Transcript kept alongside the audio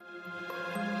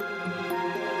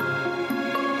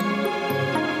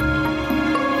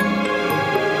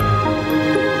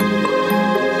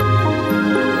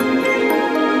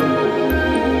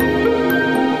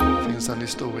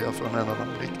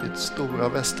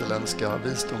västerländska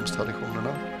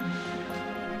visdomstraditionerna.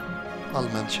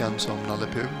 Allmänt känd som Nalle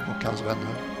Puh och hans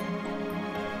vänner.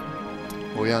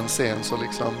 Och i en scen så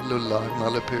liksom lullar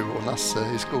Nalle Puh och Nasse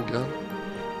i skogen.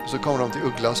 Och så kommer de till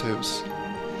Ugglas hus.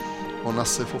 Och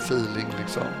Nasse får feeling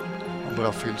liksom. Han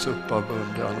bara fylls upp av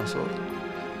beundran och så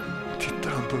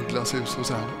tittar han på Ugglas hus och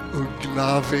säger: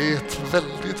 Uggla vet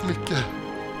väldigt mycket.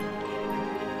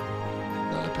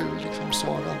 Nalle Puh liksom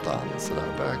svarar inte alls, så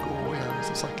där börjar gå igen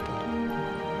så sakta.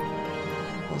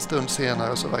 En stund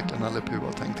senare så verkar Nalle Puh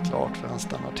ha tänkt klart, för han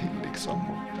stannar till liksom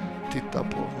och tittar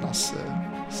på Nasse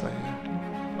och säger: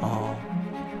 ja,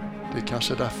 det är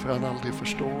kanske därför han aldrig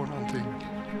förstår någonting.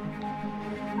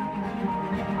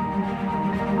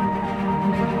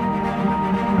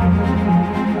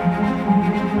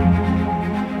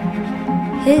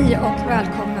 Hej och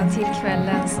välkomna till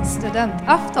kvällens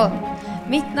studentafton.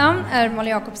 Mitt namn är Molly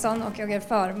Jakobsson och jag är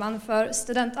förman för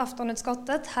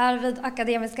studentaftonutskottet här vid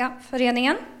Akademiska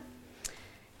föreningen.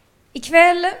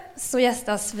 Ikväll så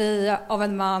gästas vi av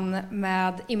en man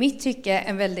med, i mitt tycke,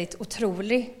 en väldigt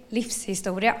otrolig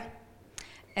livshistoria.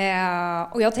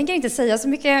 Och jag tänker inte säga så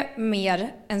mycket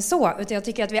mer än så, utan jag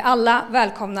tycker att vi alla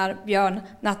välkomnar Björn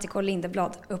Natthiko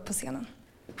Lindeblad upp på scenen.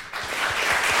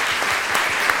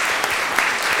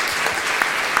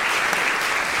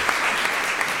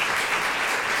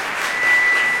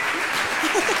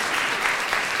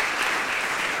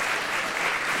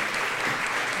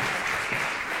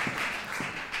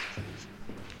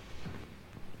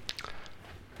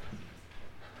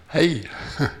 Hej!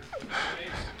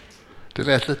 Det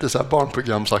lät lite så här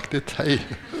barnprogramsaktigt. Hej!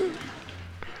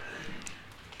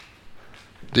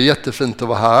 Det är jättefint att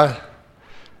vara här.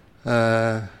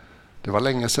 Det var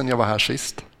länge sedan jag var här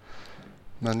sist.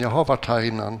 Men jag har varit här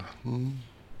innan.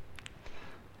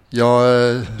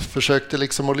 Jag försökte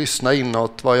liksom att lyssna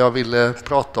inåt vad jag ville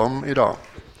prata om idag.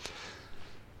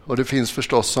 Och det finns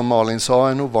förstås, som Malin sa,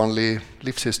 en ovanlig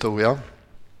livshistoria.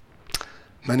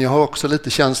 Men jag har också lite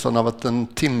känslan av att en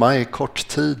timma är kort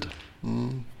tid.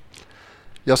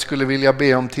 Jag skulle vilja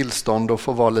be om tillstånd och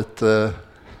få vara lite,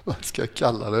 vad ska jag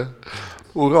kalla det,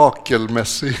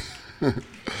 orakelmässig.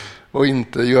 Och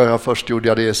inte göra först gjorde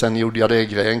jag det, sen gjorde jag det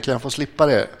grejen. Kan jag få slippa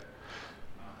det?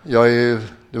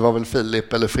 Det var väl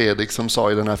Filip eller Fredrik som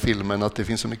sa i den här filmen att det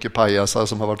finns så mycket pajasar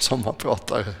som har varit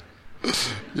sommarpratare.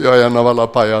 Jag är en av alla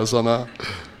pajasarna.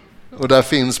 Och där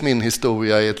finns min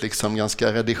historia i ett liksom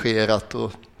ganska redigerat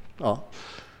och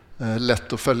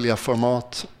lätt att följa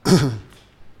format.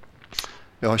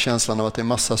 Jag har känslan av att det är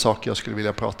massa saker jag skulle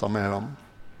vilja prata mer om.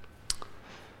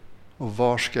 Och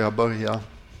var ska jag börja?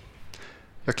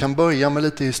 Jag kan börja med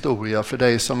lite historia för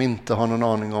dig som inte har någon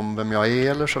aning om vem jag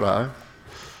är eller sådär.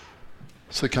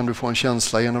 Så kan du få en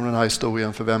känsla genom den här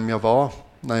historien för vem jag var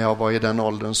när jag var i den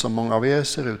åldern som många av er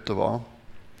ser ut att vara.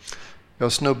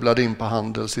 Jag snubblade in på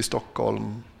Handels i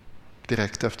Stockholm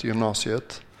direkt efter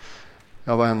gymnasiet.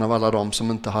 Jag var en av alla dem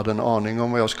som inte hade en aning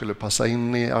om vad jag skulle passa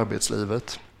in i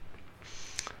arbetslivet.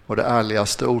 Och det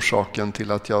ärligaste orsaken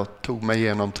till att jag tog mig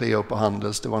igenom 3 år på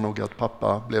Handels, det var nog att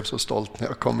pappa blev så stolt när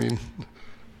jag kom in.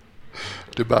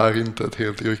 Det bär inte ett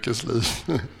helt yrkesliv.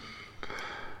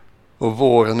 Och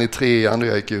våren i 3:an, då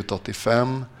jag gick ut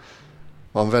 85,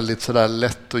 var en väldigt sådär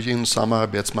lätt och gynnsam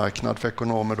arbetsmarknad för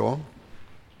ekonomer då.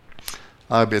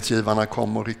 Arbetsgivarna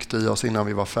kom och ryckte i oss innan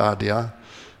vi var färdiga.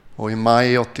 Och i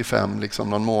maj 85, liksom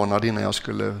någon månad innan jag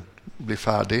skulle bli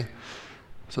färdig,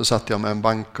 så satt jag med en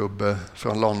bankgubbe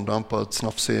från London på ett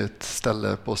snofsigt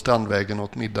ställe på Strandvägen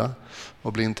åt middag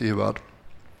och blev intervjuad.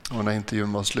 Och när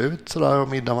intervjun var slut så där, och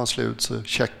middagen var slut, så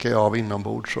checkade jag av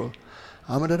inombords. Så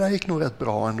men det där gick nog rätt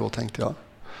bra ändå, tänkte jag.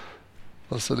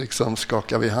 Och så liksom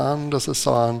skakade vi hand och så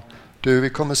sa han: du, vi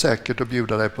kommer säkert att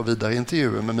bjuda dig på vidare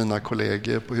intervjuer med mina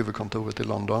kollegor på huvudkontoret i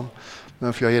London.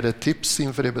 Men får jag ge dig ett tips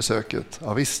inför det besöket?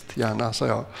 Ja visst, gärna, sa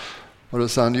jag. Och då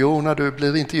sa han: jo, när du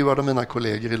blir intervjuad av mina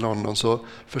kollegor i London så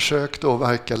försök då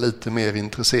verka lite mer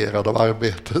intresserad av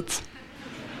arbetet.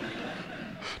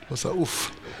 Och så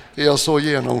uff, är jag så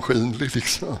genomskinlig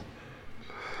liksom?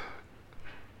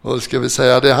 Och ska vi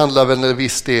säga, det handlar väl en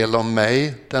viss del om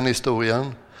mig, den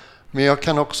historien. Men jag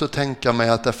kan också tänka mig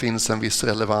att det finns en viss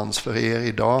relevans för er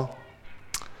idag.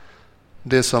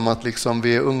 Det är som att liksom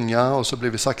vi är unga och så blir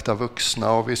vi sakta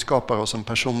vuxna och vi skapar oss en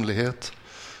personlighet.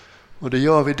 Och det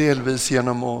gör vi delvis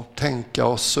genom att tänka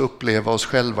oss och uppleva oss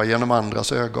själva genom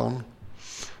andras ögon.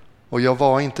 Och jag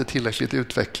var inte tillräckligt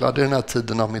utvecklad i den här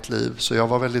tiden av mitt liv, så jag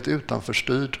var väldigt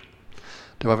utanförstyrd.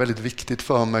 Det var väldigt viktigt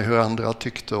för mig hur andra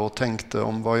tyckte och tänkte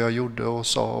om vad jag gjorde och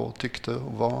sa och tyckte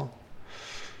och var.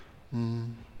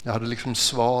 Jag hade liksom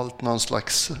svalt någon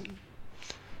slags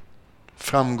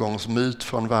framgångsmyt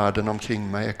från världen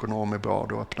omkring mig. Ekonom är bra,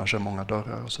 då öppnar sig många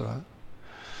dörrar och sådär.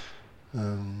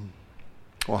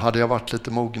 Och hade jag varit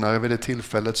lite mognare vid det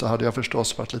tillfället så hade jag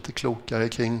förstås varit lite klokare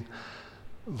kring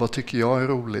vad tycker jag är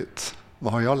roligt?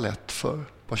 Vad har jag lätt för?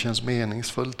 Vad känns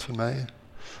meningsfullt för mig?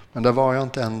 Men där var jag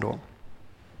inte ändå.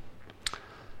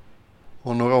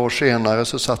 Och några år senare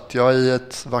så satt jag i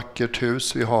ett vackert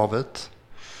hus vid havet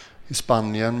i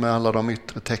Spanien med alla de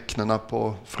yttre tecknena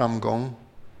på framgång.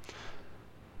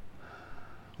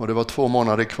 Och det var 2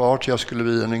 månader kvar till jag skulle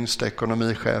bli den yngsta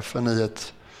ekonomichefen i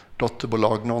ett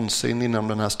dotterbolag någonsin inom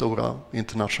den här stora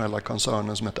internationella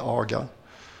koncernen som heter AGA.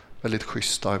 Väldigt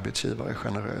schysst arbetsgivare,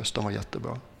 generös, de var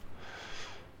jättebra.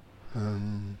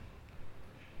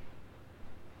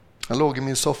 Jag låg i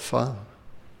min soffa,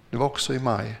 det var också i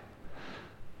maj,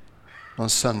 en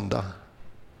söndag.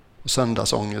 Och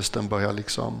söndagsångesten började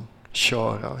liksom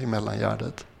köra i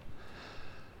mellangärdet.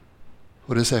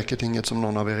 Och det är säkert inget som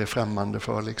någon av er är främmande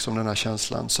för, liksom den här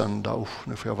känslan söndag,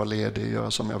 nu får jag vara ledig,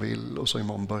 göra som jag vill och så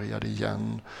imorgon börjar det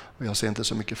igen. Och jag ser inte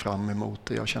så mycket fram emot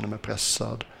det, jag känner mig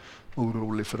pressad,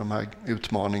 orolig för de här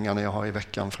utmaningarna jag har i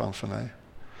veckan framför mig.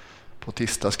 På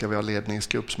tisdag ska vi ha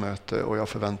ledningsgruppsmöte och jag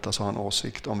förväntas ha en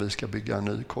åsikt om vi ska bygga en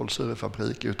ny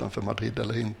kolsyrefabrik utanför Madrid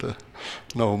eller inte.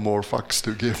 No more fucks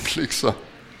to give liksom.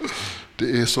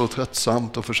 Det är så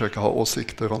tröttsamt att försöka ha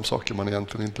åsikter om saker man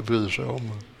egentligen inte bryr sig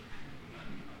om.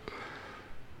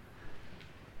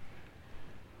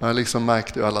 Jag liksom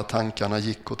märkte hur alla tankarna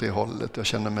gick åt det hållet. Jag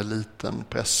kände mig liten,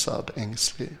 pressad,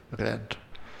 ängslig, rädd.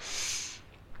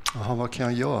 Jaha, vad kan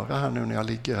jag göra här nu när jag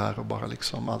ligger här och bara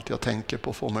liksom allt jag tänker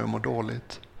på får mig att må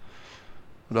dåligt?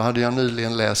 Och då hade jag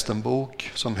nyligen läst en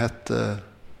bok som hette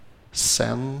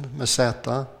Zen med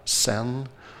Z, Zen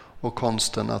och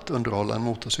konsten att underhålla en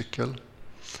motorcykel.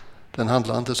 Den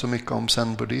handlar inte så mycket om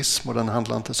zen-buddhism och den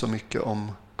handlar inte så mycket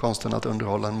om konsten att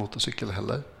underhålla en motorcykel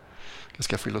heller.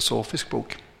 Ganska filosofisk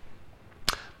bok.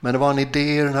 Men det var en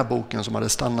idé i den här boken som hade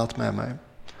stannat med mig.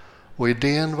 Och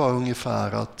idén var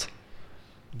ungefär att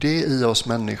det i oss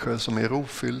människor som är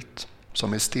rofyllt,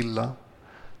 som är stilla,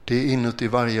 det är inuti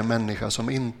varje människa som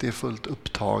inte är fullt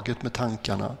upptaget med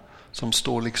tankarna, som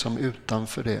står liksom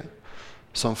utanför det,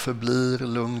 som förblir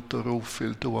lugnt och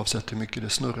rofyllt oavsett hur mycket det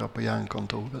snurrar på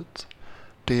hjärnkontoret.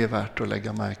 Det är värt att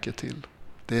lägga märke till.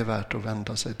 Det är värt att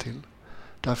vända sig till.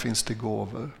 Där finns det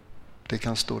gåvor. Det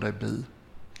kan stå dig bi.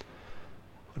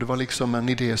 Och det var liksom en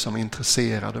idé som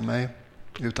intresserade mig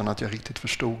utan att jag riktigt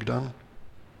förstod den.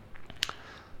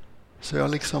 Så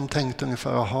jag liksom tänkte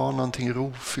ungefär, ha någonting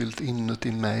rofyllt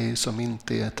inuti mig som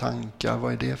inte är tankar.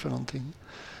 Vad är det för någonting?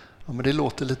 Ja, men det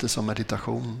låter lite som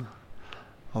meditation.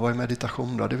 Ja, vad är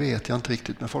meditation då? Det vet jag inte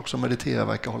riktigt. Men folk som mediterar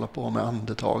verkar hålla på med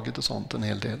andetaget och sånt en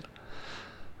hel del.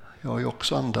 Jag har ju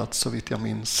också andats så vitt jag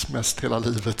minns mest hela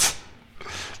livet.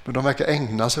 Men de verkar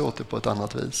ägna sig åt det på ett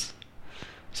annat vis.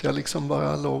 Så jag liksom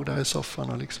bara låg där i soffan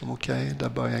och liksom okej, där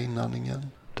börjar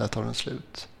inandningen, där tar den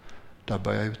slut. Där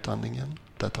börjar utandningen,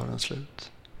 där tar den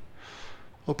slut.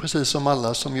 Och precis som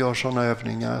alla som gör sådana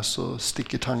övningar så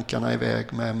sticker tankarna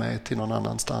iväg med mig till någon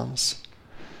annanstans.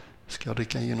 Ska jag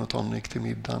dricka gin och tonic till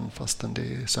middagen fastän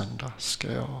det är söndag?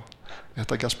 Ska jag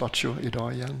äta gazpacho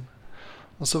idag igen?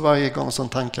 Och så varje gång som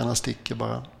tankarna sticker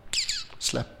bara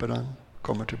släpper den,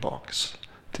 kommer tillbaks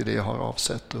till det jag har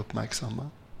avsett och uppmärksamma.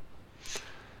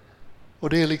 Och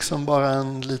det är liksom bara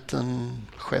en liten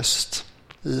gest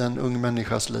i en ung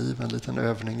människas liv, en liten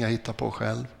övning jag hittar på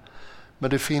själv. Men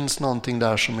det finns någonting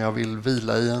där som jag vill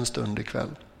vila i en stund ikväll.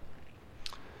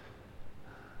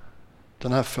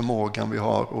 Den här förmågan vi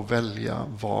har att välja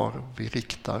var vi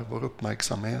riktar vår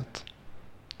uppmärksamhet.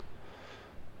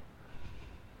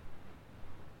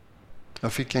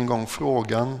 Jag fick en gång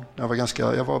frågan,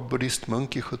 jag var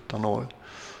buddhistmunk i 17 år.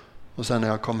 Och sen när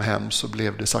jag kom hem så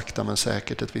blev det sakta men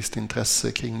säkert ett visst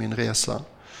intresse kring min resa.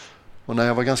 Och när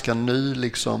jag var ganska ny,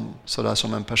 liksom sådär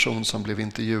som en person som blev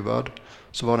intervjuad,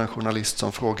 så var det en journalist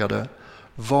som frågade: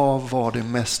 vad var det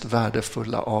mest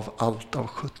värdefulla av allt av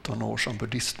 17 år som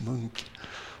buddhistmunk?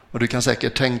 Och du kan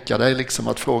säkert tänka dig liksom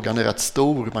att frågan är rätt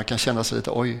stor. Man kan känna sig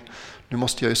lite, oj, nu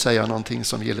måste jag ju säga någonting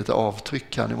som ger lite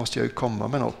avtryck här. Nu måste jag ju komma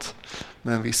med något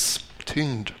med en viss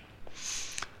tyngd.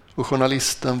 Och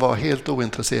journalisten var helt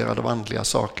ointresserad av andliga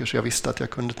saker, så jag visste att jag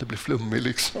kunde inte bli flummig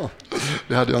liksom.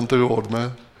 Det hade jag inte råd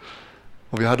med.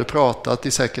 Och vi hade pratat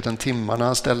i säkert en timme när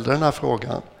han ställde den här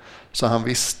frågan. Så han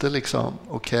visste liksom,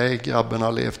 okej, grabben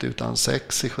har levt utan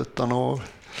sex i 17 år.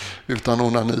 Utan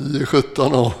onani i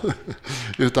 17 år.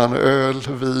 Utan öl,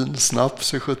 vin,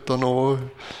 snaps i 17 år.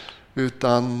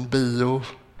 Utan bio,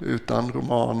 utan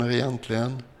romaner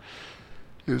egentligen.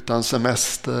 Utan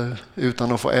semester,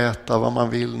 utan att få äta vad man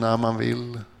vill när man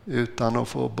vill. utan att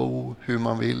få bo hur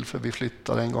man vill, för vi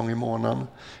flyttar en gång i månaden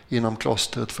inom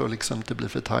klostret för att liksom inte bli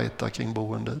för tajta kring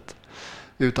boendet.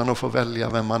 Utan att få välja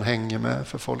vem man hänger med,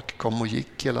 för folk kom och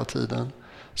gick hela tiden.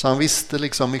 Så han visste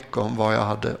liksom mycket om vad jag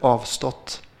hade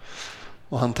avstått.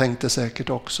 Och han tänkte säkert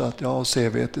också att ja, det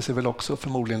ser väl också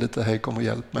förmodligen lite hej, kom och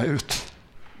hjälp mig ut.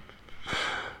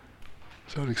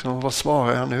 Så liksom, vad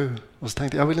svarar jag nu? Och så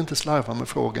tänkte jag vill inte slarva med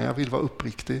frågan, jag vill vara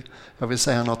uppriktig. Jag vill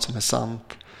säga något som är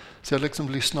sant. Så jag liksom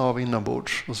lyssnade av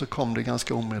inombords och så kom det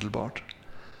ganska omedelbart.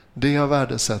 Det jag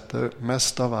värdesätter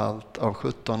mest av allt av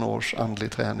 17 års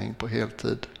andlig träning på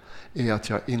heltid är att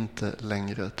jag inte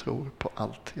längre tror på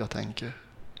allt jag tänker.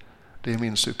 Det är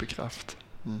min superkraft.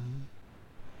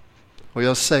 Och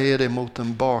jag säger det mot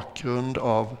en bakgrund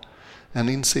av en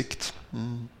insikt.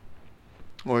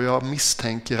 Och jag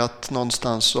misstänker att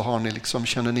någonstans så har ni liksom,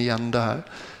 känner ni igen det här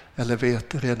eller vet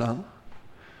det redan.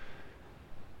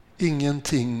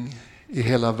 Ingenting i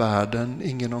hela världen,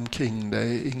 ingen omkring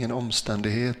dig, ingen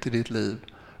omständighet i ditt liv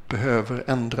behöver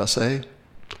ändra sig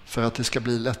för att det ska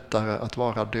bli lättare att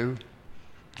vara du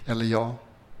eller jag.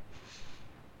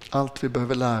 Allt vi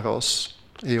behöver lära oss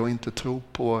är att inte tro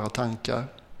på våra tankar.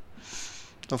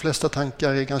 De flesta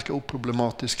tankar är ganska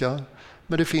oproblematiska,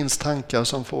 men det finns tankar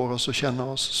som får oss att känna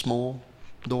oss små,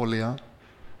 dåliga,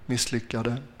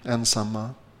 misslyckade, ensamma,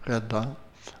 rädda,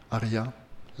 arga,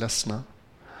 ledsna.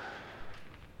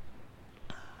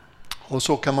 Och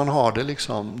så kan man ha det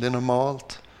liksom, det är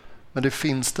normalt. Men det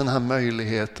finns den här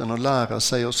möjligheten att lära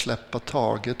sig att släppa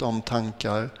taget om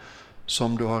tankar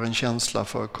som du har en känsla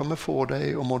för kommer få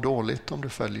dig att må dåligt om du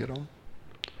följer dem.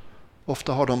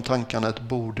 Ofta har de tankarna ett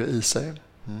borde i sig.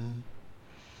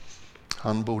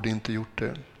 Han borde inte gjort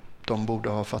det. De borde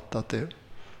ha fattat det.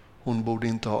 Hon borde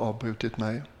inte ha avbrutit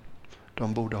mig.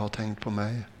 De borde ha tänkt på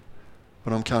mig.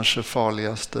 Och de kanske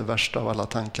farligaste, värsta av alla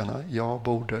tankarna, jag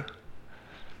borde.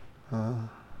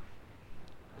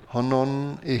 Har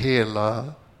någon i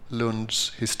hela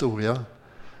Lunds historia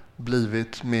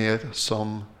blivit mer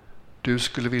som du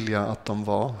skulle vilja att de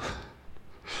var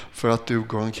för att du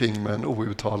går omkring med en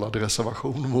outtalad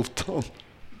reservation mot dem?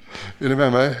 Är ni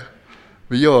med mig?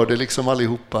 Vi gör det liksom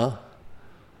allihopa.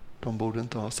 De borde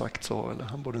inte ha sagt så, eller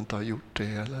han borde inte ha gjort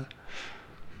det, eller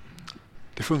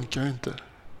det funkar ju inte.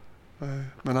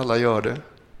 Men alla gör det.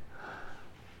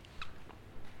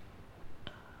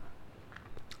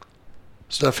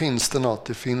 Så där finns det något.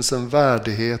 Det finns en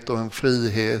värdighet och en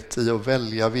frihet i att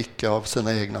välja vilka av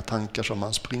sina egna tankar som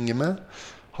man springer med,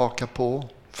 hakar på,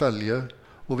 följer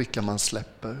och vilka man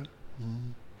släpper.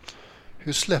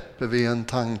 Hur släpper vi en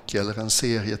tanke eller en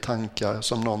serie tankar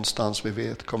som någonstans vi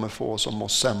vet kommer få oss att må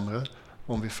sämre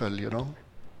om vi följer dem?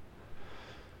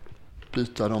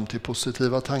 Byta dem till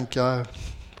positiva tankar?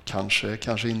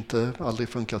 Kanske inte. Aldrig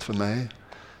funkat för mig.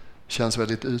 Känns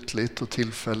väldigt ytligt och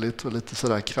tillfälligt och lite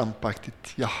sådär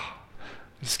krampaktigt. Ja,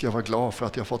 vi ska vara glad för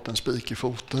att jag fått en spik i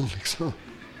foten. Liksom.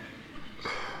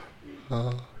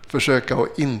 Ja. Försöka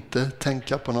att inte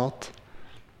tänka på något.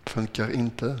 Funkar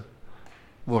inte.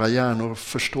 Våra hjärnor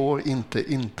förstår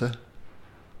inte.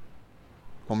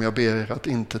 Om jag ber er att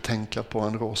inte tänka på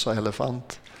en rosa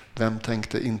elefant. Vem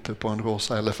tänkte inte på en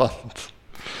rosa elefant?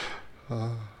 Ja.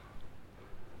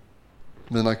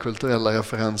 Mina kulturella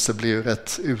referenser blir ju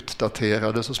rätt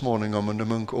utdaterade så småningom under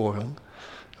munkåren.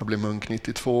 Jag blev munk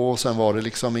 92 och sen var det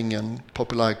liksom ingen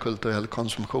populärkulturell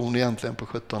konsumtion egentligen på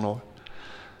 17 år.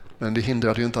 Men det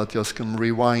hindrade ju inte att jag skulle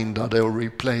rewindade och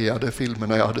replayade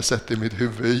filmerna jag hade sett i mitt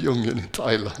huvud i djungeln i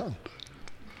Thailand.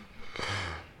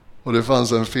 Och det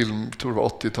fanns en film, tror jag var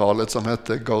 80-talet, som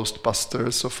hette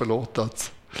Ghostbusters, och förlåt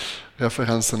att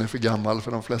referensen är för gammal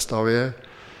för de flesta av er.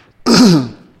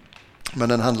 Men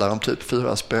den handlar om typ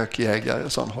 4 spökjägare,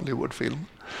 sån Hollywoodfilm.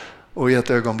 Och i ett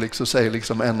ögonblick så säger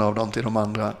liksom en av dem till de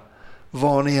andra: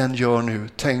 vad ni än gör nu,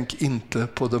 tänk inte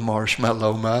på The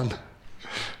Marshmallow Man.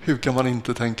 Hur kan man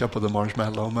inte tänka på The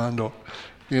Marshmallow Man då?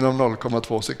 Inom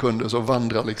 0,2 sekunder så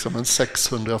vandrar liksom en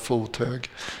 600 fot hög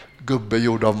gubbe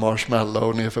gjord av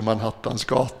marshmallow ner för Manhattans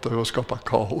gator och skapar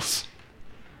kaos.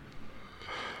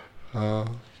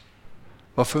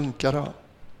 Vad funkar då?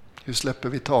 Hur släpper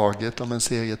vi taget om en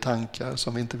serie tankar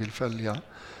som vi inte vill följa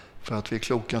för att vi är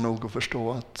kloka nog att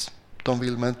förstå att de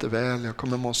vill mig inte väl, jag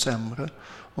kommer må sämre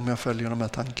om jag följer de här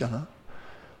tankarna?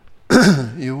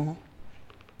 Jo,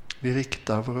 vi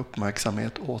riktar vår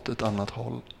uppmärksamhet åt ett annat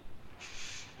håll.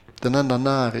 Den enda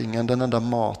näringen, den enda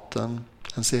maten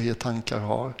en serie tankar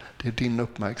har, det är din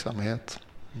uppmärksamhet.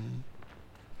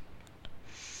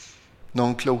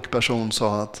 Någon klok person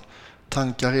sa att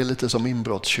tankar är lite som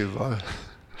inbrottstjuvar.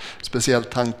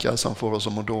 Speciellt tankar som får oss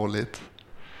att må dåligt.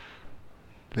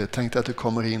 Tänk dig att du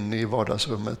kommer in i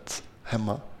vardagsrummet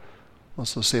hemma Och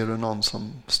så ser du någon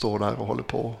som står där och håller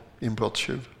på,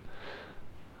 inbrottstjuv.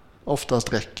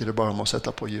 Oftast räcker det bara med att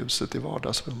sätta på ljuset i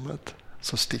vardagsrummet,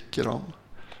 så sticker de.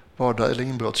 Eller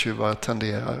inbrottstjuvar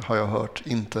tenderar, har jag hört,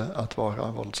 inte att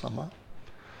vara våldsamma.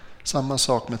 Samma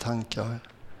sak med tankar.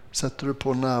 Sätter du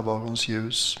på närvarons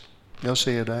ljus, jag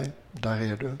ser dig, där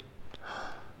är du.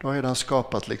 Du har redan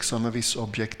skapat liksom en viss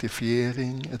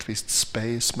objektifiering, ett visst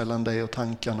space mellan dig och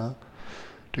tankarna.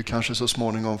 Du kanske så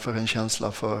småningom får en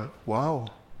känsla för, wow,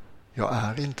 jag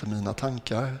är inte mina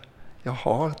tankar, jag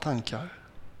har tankar.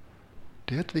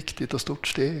 Det är ett viktigt och stort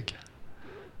steg.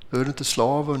 Då är du inte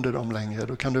slav under dem längre,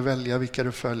 då kan du välja vilka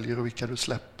du följer och vilka du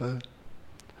släpper.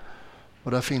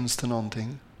 Och där finns det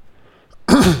någonting.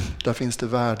 Där finns det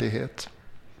värdighet,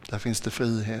 där finns det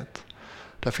frihet.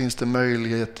 Där finns det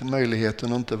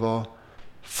möjligheten att inte vara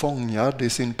fångad i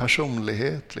sin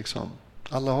personlighet. Liksom.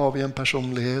 Alla har vi en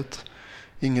personlighet.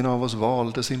 Ingen av oss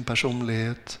valde sin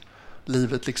personlighet.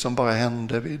 Livet liksom bara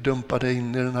hände. Vi dumpade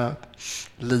in i det här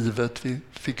livet. Vi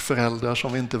fick föräldrar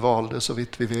som vi inte valde så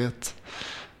vitt vi vet.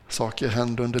 Saker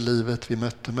hände under livet. Vi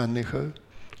mötte människor.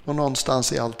 Och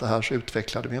någonstans i allt det här så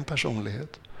utvecklade vi en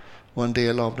personlighet. Och en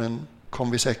del av den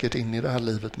kom vi säkert in i det här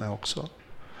livet med också.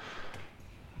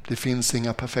 Det finns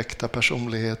inga perfekta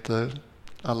personligheter.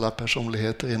 Alla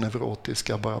personligheter är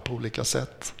neurotiska bara på olika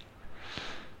sätt.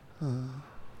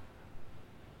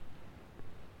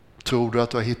 Tror du att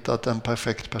du har hittat en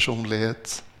perfekt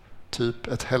personlighet, typ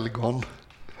ett helgon,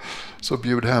 så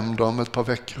bjud hem dem ett par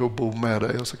veckor och bo med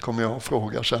dig och så kommer jag och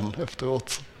frågar sen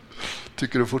efteråt.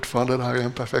 Tycker du fortfarande det här är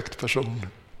en perfekt person?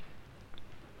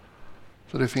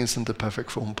 Så det finns inte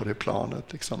perfektion på det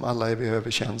planet. Liksom. Alla är vi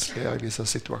överkänsliga i vissa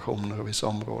situationer och vissa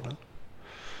områden.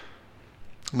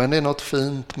 Men det är något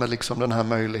fint med liksom den här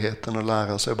möjligheten att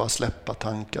lära sig att bara släppa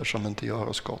tankar som inte gör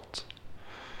oss gott.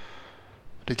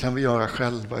 Det kan vi göra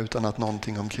själva utan att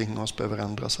någonting omkring oss behöver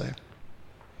ändra sig.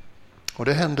 Och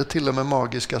det händer till och med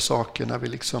magiska saker när vi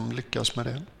liksom lyckas med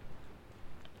det.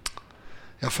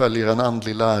 Jag följer en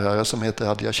andlig lärare som heter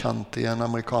Adyashanti, en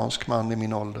amerikansk man i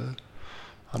min ålder.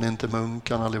 Han är inte munk,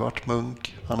 han har aldrig varit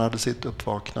munk. Han hade sitt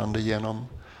uppvaknande genom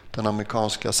den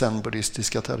amerikanska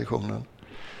zen-buddhistiska traditionen.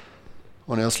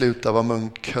 Och när jag slutade vara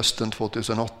munk hösten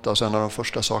 2008, så en av de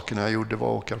första sakerna jag gjorde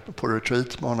var att åka på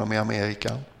retreat med honom i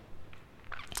Amerika.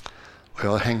 Och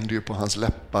jag hängde ju på hans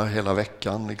läppar hela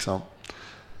veckan. Liksom.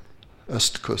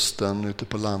 Östkusten, ute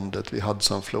på landet vid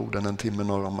Hudsonfloden, en timme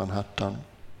norr om Manhattan.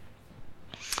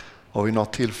 Och vid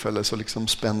något tillfälle så liksom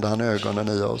spände han ögonen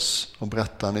i oss och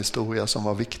berättade en historia som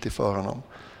var viktig för honom.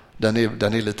 Den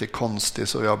är lite konstig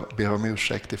så jag ber om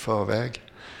ursäkt i förväg.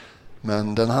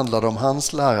 Men den handlade om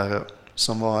hans lärare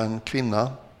som var en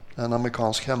kvinna, en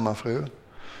amerikansk hemmafru.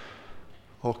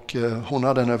 Och hon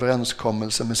hade en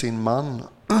överenskommelse med sin man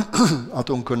att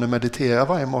hon kunde meditera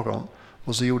varje morgon.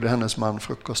 Och så gjorde hennes man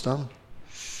frukosten.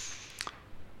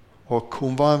 Och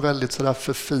hon var en väldigt sådär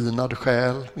förfinad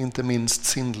själ, inte minst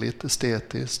sinnligt,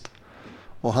 estetiskt.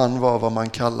 Och han var vad man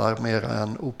kallar mera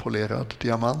en opolerad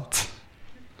diamant.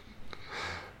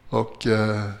 Och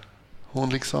hon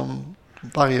liksom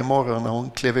varje morgon när hon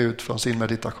klev ut från sin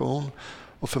meditation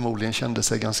och förmodligen kände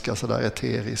sig ganska sådär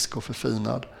eterisk och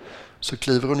förfinad, så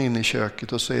kliver hon in i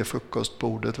köket och så är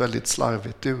frukostbordet väldigt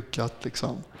slarvigt dukat.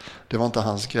 Liksom. Det var inte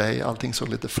hans grej. Allting såg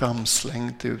lite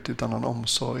framslängt ut utan någon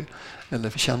omsorg eller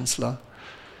känsla.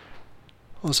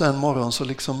 Och sen morgon så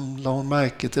liksom la hon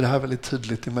märke till det här väldigt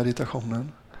tydligt i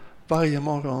meditationen. Varje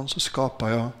morgon så skapar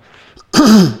jag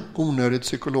onödigt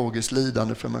psykologiskt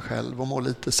lidande för mig själv och mår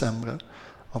lite sämre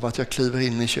av att jag kliver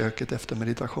in i köket efter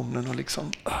meditationen och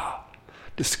liksom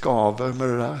det skaver med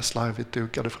det där slarvigt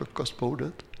dukade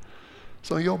frukostbordet.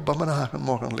 Så hon jobbade med det här en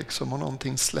morgon liksom och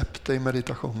någonting släppte i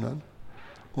meditationen.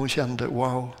 Hon kände,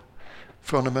 wow,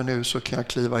 från och med nu så kan jag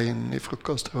kliva in i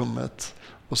frukostrummet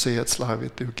och se ett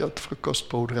slarvigt dukat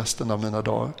frukostbord resten av mina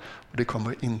dagar. Och det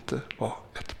kommer inte vara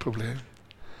ett problem.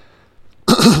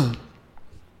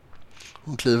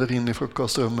 Hon kliver in i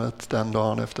frukostrummet den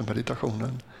dagen efter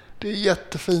meditationen. Det är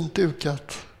jättefint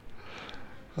dukat.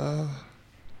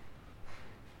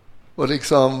 Och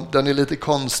liksom, den är lite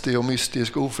konstig och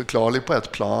mystisk och oförklarlig på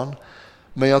ett plan.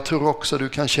 Men jag tror också du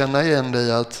kan känna igen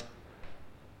dig att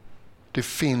det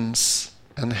finns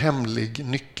en hemlig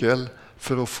nyckel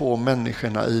för att få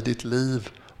människorna i ditt liv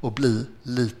att bli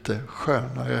lite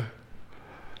skönare.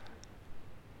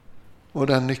 Och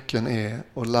den nyckeln är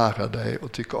att lära dig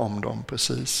att tycka om dem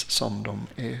precis som de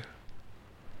är.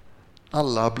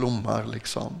 Alla blommar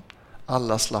liksom.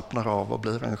 Alla slappnar av och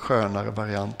blir en skönare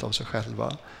variant av sig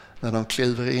själva när de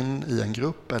kliver in i en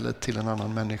grupp eller till en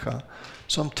annan människa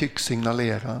som tycks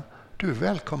signalera: du är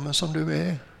välkommen som du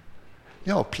är.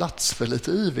 Jag har plats för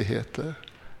lite yvigheter.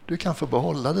 Du kan få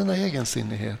behålla dina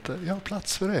egensinnigheter. Jag har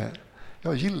plats för det.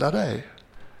 Jag gillar dig.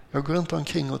 Jag går inte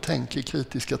omkring och tänker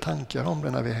kritiska tankar om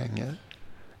det när vi hänger.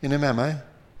 Är ni med mig?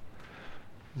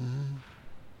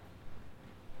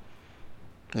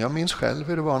 Jag minns själv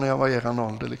hur det var när jag var i eran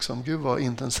ålder. Liksom. Gud vad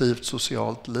intensivt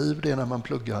socialt liv det är när man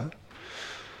pluggar.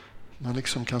 Man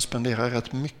liksom kan spendera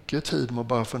rätt mycket tid med att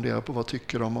bara fundera på vad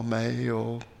tycker de om mig,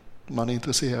 och man är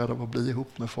intresserad av att bli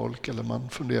ihop med folk, eller man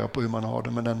funderar på hur man har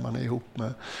det med den man är ihop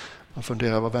med. Man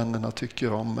funderar vad vännerna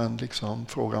tycker om, men liksom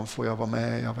frågan, får jag vara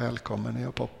med, är jag välkommen, är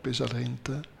jag poppis eller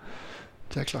inte?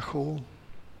 Jäkla show.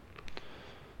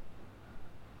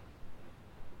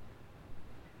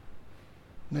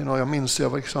 Jag minns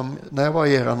när jag var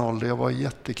i eran ålder, jag var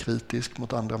jättekritisk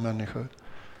mot andra människor.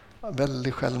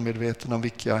 Väldigt självmedveten om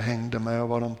vilka jag hängde med och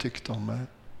vad de tyckte om mig.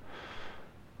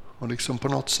 Och liksom på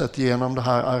något sätt genom det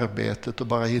här arbetet och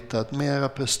bara hitta ett mera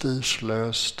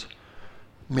prestigelöst,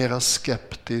 mera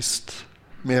skeptiskt,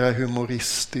 mera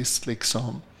humoristiskt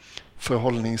liksom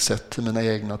förhållningssätt till mina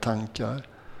egna tankar,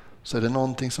 så är det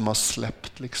någonting som har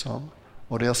släppt liksom.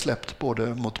 Och det har släppt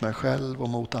både mot mig själv och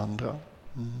mot andra.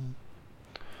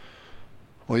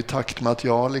 Och i takt med att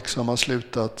jag liksom har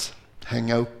slutat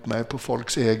hänga upp mig på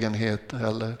folks egenheter,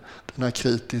 eller den här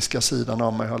kritiska sidan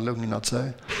av mig har lugnat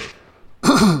sig,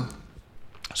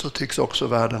 så tycks också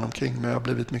världen omkring mig ha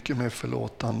blivit mycket mer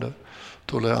förlåtande,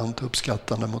 tolerant och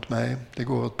uppskattande mot mig. Det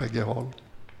går åt bägge håll.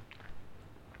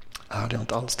 Det hade jag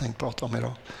inte alls tänkt prata om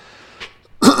idag.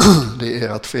 Det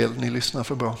är ert fel, ni lyssnar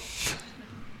för bra.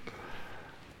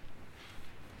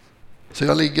 Så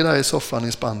jag ligger där i soffan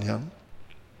i Spanien.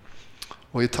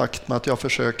 Och i takt med att jag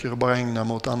försöker bara ägna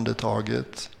mot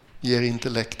andetaget, ger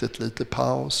intellektet lite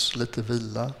paus, lite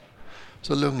vila,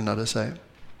 så lugnar det sig.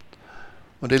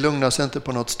 Och det lugnar sig inte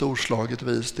på något storslaget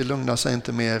vis. Det lugnar sig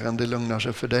inte mer än det lugnar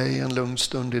sig för dig en lugn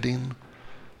stund i din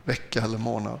vecka eller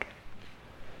månad.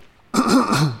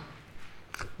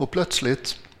 Och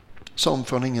plötsligt, som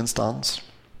från ingenstans,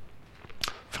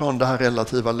 från det här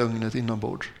relativa lugnet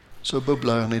inombords, så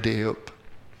bubblar en idé upp.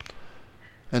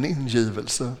 En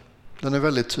ingivelse. Den är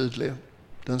väldigt tydlig.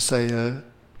 Den säger,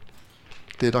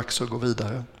 det är dags att gå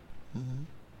vidare.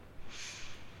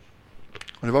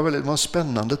 Och det var en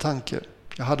spännande tanke.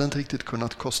 Jag hade inte riktigt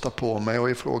kunnat kosta på mig och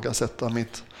ifrågasätta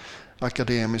mitt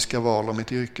akademiska val och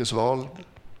mitt yrkesval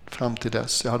fram till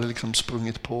dess. Jag hade liksom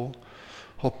sprungit på,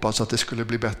 hoppas att det skulle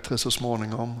bli bättre så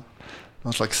småningom.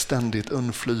 Någon slags ständigt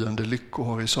undflyende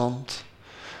lyckohorisont.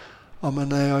 Ja, men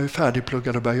när jag är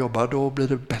färdigpluggad och börjar jobba, då blir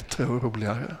det bättre och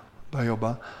roligare. Börja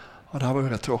jobba. Ja, det här var ju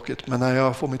rätt tråkigt. Men när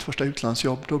jag får mitt första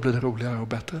utlandsjobb, då blir det roligare och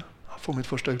bättre. Jag får mitt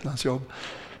första utlandsjobb.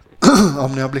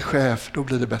 Om när jag blir chef, då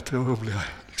blir det bättre och roligare.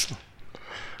 Liksom.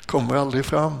 Kommer aldrig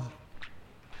fram.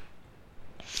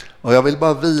 Och jag vill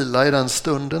bara vila i den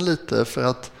stunden lite, för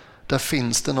att där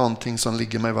finns det någonting som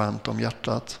ligger mig varmt om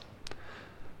hjärtat.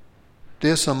 Det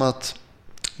är som att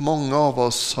många av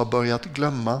oss har börjat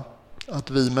glömma att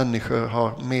vi människor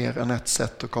har mer än ett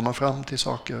sätt att komma fram till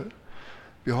saker.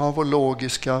 Vi har vår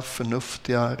logiska,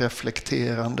 förnuftiga,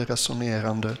 reflekterande,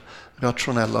 resonerande,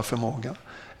 rationella förmåga.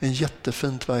 En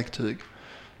jättefint verktyg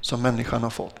som människan har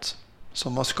fått.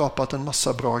 Som har skapat en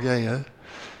massa bra grejer.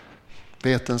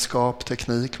 Vetenskap,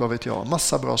 teknik, vad vet jag.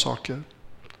 Massa bra saker.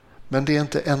 Men det är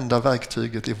inte enda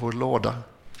verktyget i vår låda.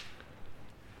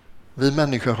 Vi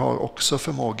människor har också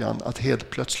förmågan att helt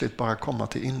plötsligt bara komma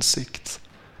till insikt.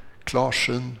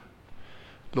 Klarsyn.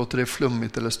 Låter det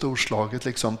flummigt eller storslaget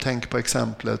liksom. Tänk på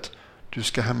exemplet. Du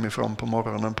ska hemifrån på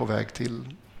morgonen på väg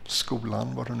till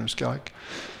skolan, vad du nu ska.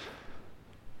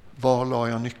 Var la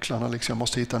jag nycklarna? Liksom, jag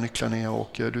måste hitta nycklarna när jag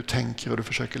åker. Du tänker och du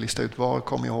försöker lista ut var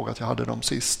kom jag ihåg att jag hade dem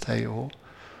sist. Hej och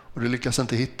du lyckas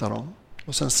inte hitta dem.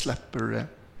 Och sen släpper du det.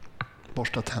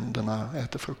 Borstar tänderna,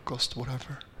 äter frukost,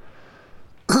 whatever.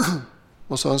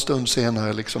 Och så en stund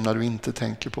senare, liksom, när du inte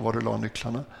tänker på var du la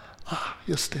nycklarna.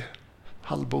 Just det.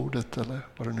 Hallbordet eller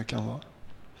vad det nu kan vara.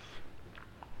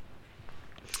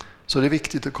 Så det är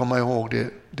viktigt att komma ihåg det.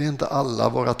 Det är inte alla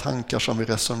våra tankar som vi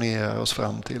resonerar oss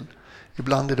fram till.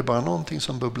 Ibland är det bara någonting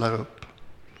som bubblar upp.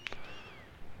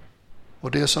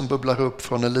 Och det som bubblar upp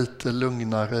från en lite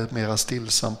lugnare, mera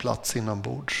stillsam plats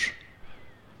inombords,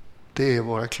 det är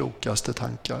våra klokaste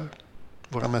tankar.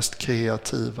 Våra mest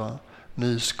kreativa,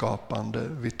 nyskapande,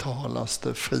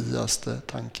 vitalaste, friaste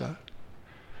tankar.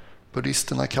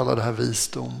 Buddhisterna kallar det här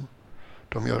visdom.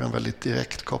 De gör en väldigt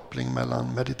direkt koppling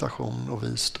mellan meditation och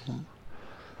visdom.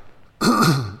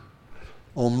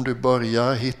 Om du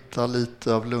börjar hitta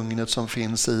lite av lugnet som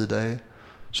finns i dig,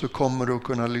 så kommer du att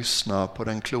kunna lyssna på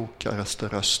den klokaste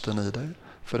rösten i dig.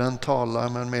 För den talar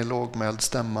med en mer lågmäld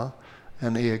stämma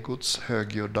än egots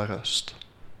högljudda röst.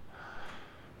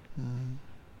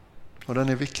 Och den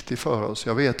är viktig för oss.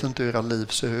 Jag vet inte hur era liv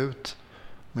ser ut,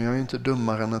 men jag är inte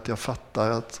dummare än att jag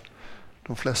fattar att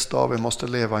de flesta av er måste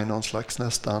leva i någon slags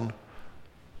nästan,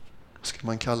 vad ska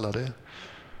man kalla det,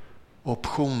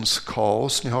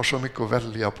 optionskaos. Ni har så mycket att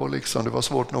välja på liksom. Det var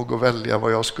svårt nog att välja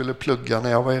vad jag skulle plugga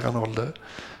när jag var eran ålder.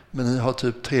 Men ni har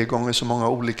typ 3 gånger så många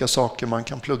olika saker man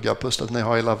kan plugga, plus att ni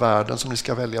har hela världen som ni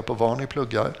ska välja på vad ni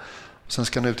pluggar. Sen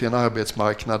ska ni ut till en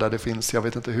arbetsmarknad där det finns, jag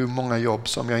vet inte hur många jobb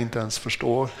som jag inte ens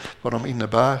förstår vad de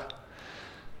innebär.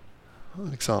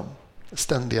 Liksom,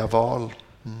 ständiga val.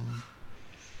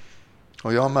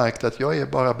 Och jag har märkt att jag är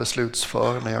bara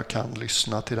beslutsför när jag kan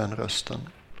lyssna till den rösten.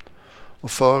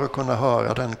 Och för att kunna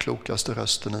höra den klokaste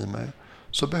rösten i mig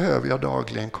så behöver jag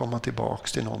dagligen komma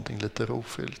tillbaks till någonting lite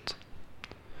rofyllt.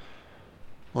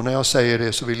 Och när jag säger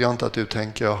det så vill jag inte att du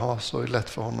tänker, jaha, så är det lätt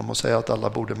för honom att säga att alla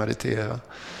borde meditera.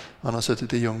 Han har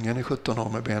suttit i djungeln i 17 år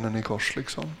med benen i kors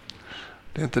liksom.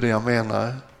 Det är inte det jag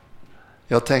menar.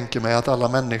 Jag tänker mig att alla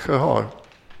människor har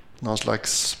någon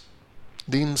slags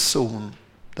din zon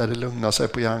där det lugnar sig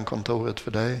på hjärnkontoret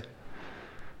för dig.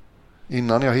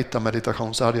 Innan jag hittade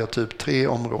meditation så hade jag typ 3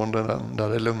 områden där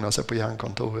det lugnar sig på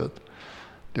hjärnkontoret.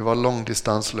 Det var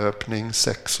långdistanslöpning,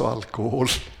 sex och alkohol.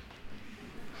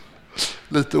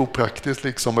 Lite opraktiskt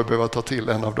liksom att behöva ta till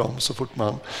en av dem så fort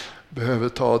man behöver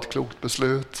ta ett klokt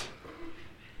beslut.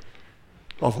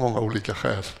 Av många olika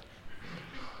skäl.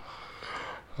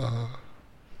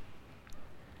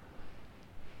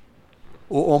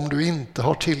 Och om du inte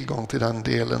har tillgång till den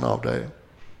delen av dig,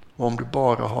 och om du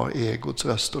bara har egots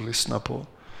röst att lyssna på,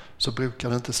 så brukar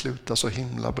det inte sluta så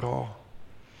himla bra.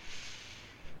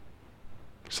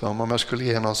 Som om jag skulle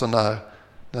ge någon sån där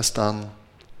nästan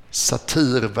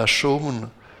satirversion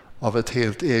av ett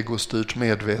helt egostyrt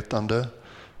medvetande,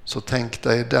 så tänk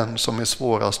dig den som är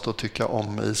svårast att tycka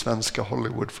om i svenska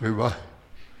Hollywoodfruar.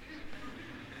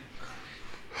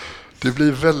 Det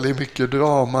blir väldigt mycket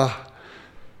drama.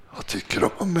 Vad tycker de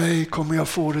om mig? Kommer jag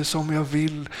få det som jag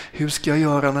vill? Hur ska jag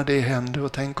göra när det händer?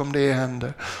 Och tänk om det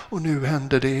händer. Och nu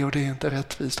händer det och det är inte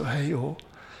rättvist och hej och.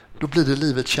 Då blir det,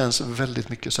 livet känns väldigt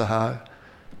mycket så här.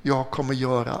 Jag kommer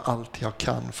göra allt jag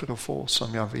kan för att få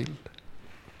som jag vill.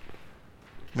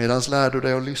 Medan lär du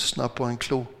dig att lyssna på en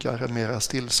klokare, mera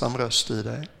stillsam röst i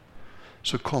dig,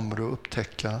 så kommer du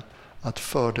upptäcka att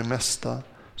för det mesta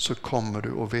så kommer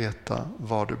du att veta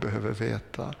vad du behöver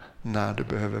veta när du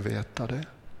behöver veta det.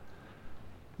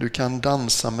 Du kan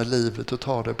dansa med livet och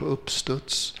ta det på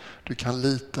uppstuds. Du kan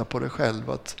lita på dig själv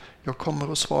att jag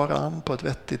kommer att svara an på ett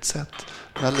vettigt sätt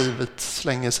när livet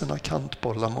slänger sina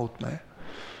kantbollar mot mig.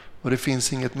 Och det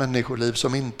finns inget människoliv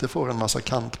som inte får en massa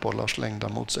kantbollar slängda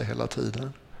mot sig hela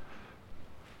tiden.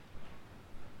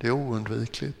 Det är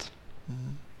oundvikligt.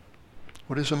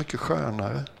 Och det är så mycket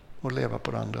skönare att leva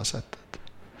på det andra sättet.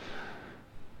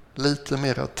 Lite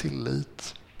mera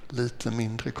tillit, lite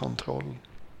mindre kontroll.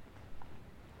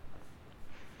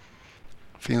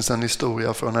 Det finns en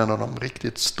historia från en av de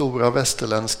riktigt stora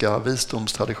västerländska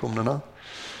visdomstraditionerna.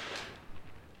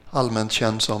 Allmänt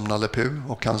känd som Nalle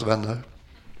Puh och hans vänner.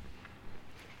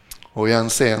 Och i en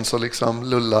scen så liksom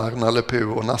lullar Nalle Puh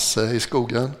och Nasse i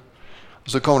skogen. Och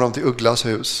så kommer de till Ugglas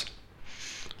hus.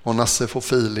 Och Nasse får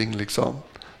feeling liksom.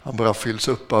 Han bara fylls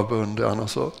upp av beundran och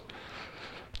så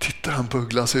tittar han på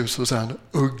Ugglas hus och säger: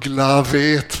 Uggla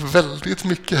vet väldigt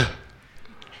mycket.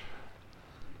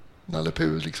 Nalle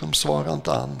Puh liksom svarar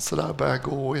inte an, så där börjar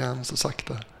gå igen så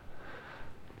sakta.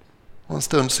 Och en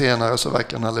stund senare så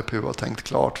verkar Nalle Puh ha tänkt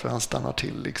klart, för han stannar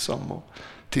till liksom och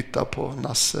tittar på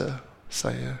Nasse och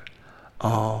säger: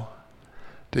 ja,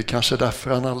 det är kanske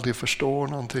därför han aldrig förstår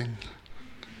någonting.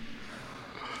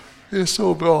 Det är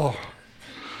så bra.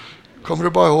 Kommer du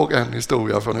bara ihåg en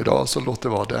historia från idag, så låt det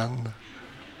vara den.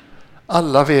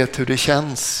 Alla vet hur det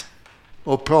känns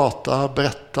att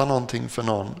berätta någonting för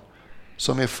någon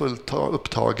som är fullt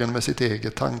upptagen med sitt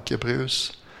eget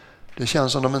tankebrus. Det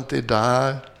känns som de inte är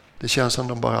där. Det känns som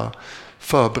de bara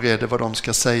förbereder vad de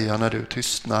ska säga när du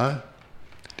tystnar.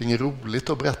 Det är inget roligt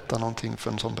att berätta någonting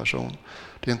för en sån person.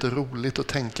 Det är inte roligt att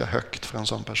tänka högt för en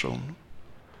sån person.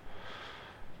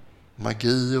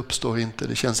 Magi uppstår inte,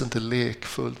 det känns inte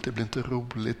lekfullt, det blir inte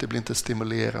roligt, det blir inte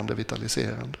stimulerande,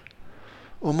 vitaliserande.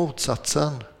 Och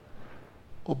motsatsen,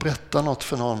 att berätta något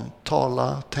för någon,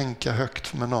 tala, tänka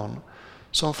högt med någon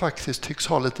som faktiskt tycks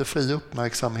ha lite fri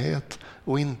uppmärksamhet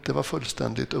och inte vara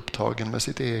fullständigt upptagen med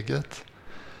sitt eget.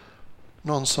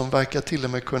 Någon som verkar till och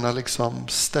med kunna liksom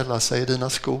ställa sig i dina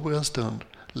skor en stund,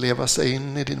 leva sig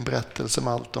in i din berättelse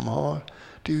med allt de har.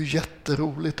 Det är ju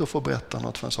jätteroligt att få berätta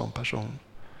något för en sån person.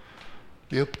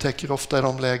 Vi upptäcker ofta i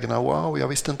de lägena, wow, jag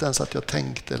visste inte ens att jag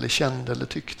tänkte eller kände eller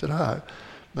tyckte det här.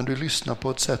 Men du lyssnar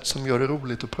på ett sätt som gör det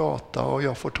roligt att prata och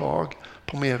jag får tag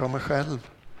på mer av mig själv.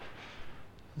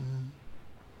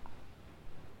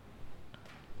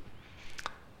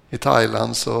 I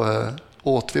Thailand så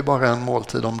åt vi bara en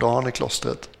måltid om dagen i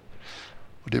klostret.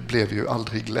 Och det blev ju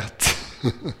aldrig lätt.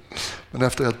 Men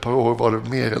efter ett par år var det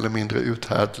mer eller mindre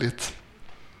uthärdligt.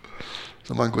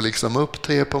 Så man går liksom upp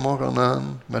 3 på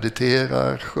morgonen,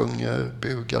 mediterar, sjunger,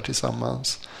 bugar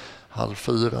tillsammans.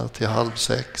 3:30 till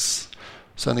 5:30.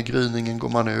 Sen i gryningen går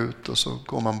man ut och så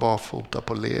går man barfota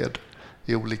på led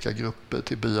i olika grupper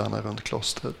till byarna runt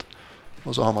klostret.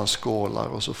 Och så har man skålar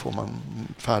och så får man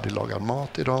färdiglagad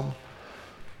mat i dem.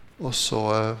 Och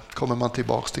så kommer man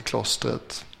tillbaks till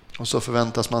klostret. Och så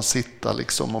förväntas man sitta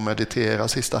liksom och meditera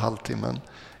sista halvtimmen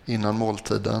innan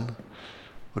måltiden.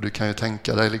 Och du kan ju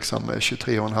tänka dig liksom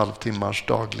 23,5 timmars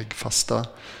daglig fasta.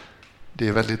 Det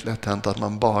är väldigt lätt hänt att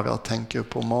man bara tänker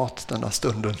på mat denna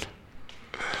stunden.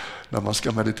 När man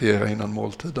ska meditera innan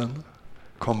måltiden.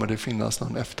 Kommer det finnas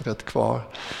någon efterrätt kvar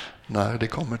när det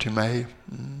kommer till mig?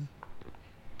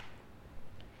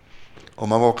 Och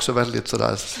man var också väldigt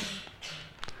sådär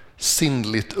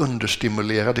sinnligt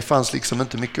understimulerad. Det fanns liksom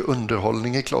inte mycket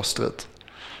underhållning i klostret.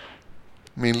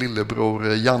 Min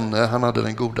lillebror Janne, han hade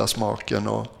den goda smaken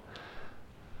och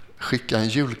skickade en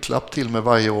julklapp till mig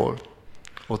varje år.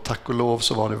 Och tack och lov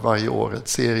så var det varje år ett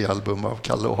seriealbum av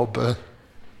Kalle och Hobbe.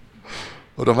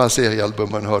 Och de här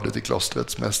seriealbumen hörde till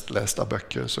klostrets mest lästa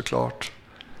böcker såklart.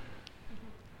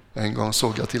 En gång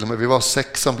såg jag till och med, vi var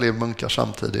 6 som blev munkar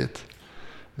samtidigt.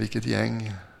 Vilket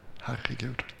gäng,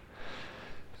 herregud.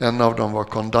 En av dem var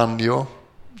Kondanjo.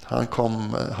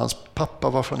 Hans pappa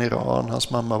var från Iran, hans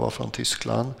mamma var från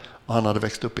Tyskland och han hade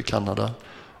växt upp i Kanada.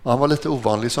 Och han var lite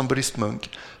ovanlig som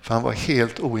buddhistmunk för han var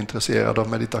helt ointresserad av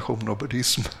meditation och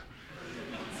buddhism.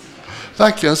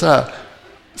 Verkligen så här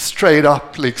straight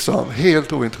up liksom,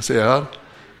 helt ointresserad.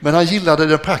 Men han gillade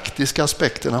den praktiska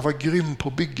aspekten, han var grym på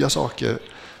att bygga saker.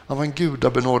 Han var en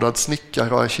gudabenådad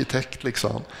snickare och arkitekt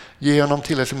liksom. Ge honom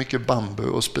tillräckligt mycket bambu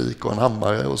och spik och en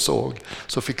hammare och såg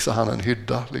så fixade han en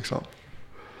hydda liksom.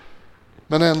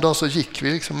 Men en dag så gick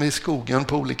vi liksom i skogen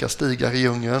på olika stigar i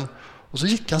djungeln och så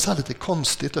gick han så här lite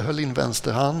konstigt och höll in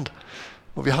vänster hand.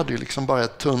 Och vi hade ju liksom bara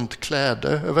ett tunt kläde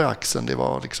över axeln, det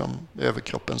var liksom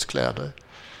överkroppens kläder.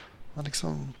 Han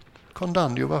liksom,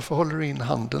 Kondanjo, varför håller du in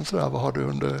handen så där? Vad har du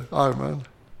under armen?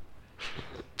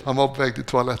 Han var på väg till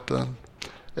toaletten.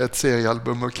 Ett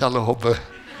seriealbum och Kalle Hobbe.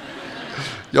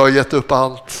 Jag har gett upp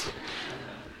allt.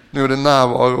 Nu är det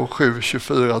närvaro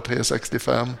 7:24,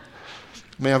 3:65.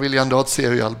 Men jag vill ju ändå ha ett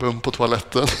seriealbum på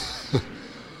toaletten.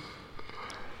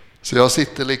 Så jag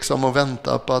sitter liksom och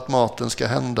väntar på att maten ska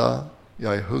hända.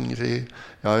 Jag är hungrig,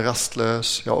 jag är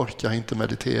rastlös, jag orkar inte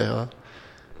meditera.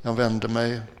 Jag vänder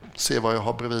mig, ser vad jag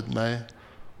har bredvid mig.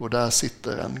 Och där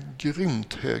sitter en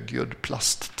grymt högljudd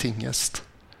plasttingest.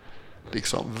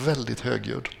 Liksom väldigt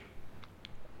högljudd.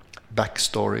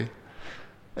 Backstory.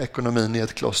 Ekonomin i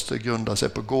ett kloster grundar sig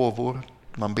på gåvor.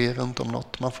 Man ber inte om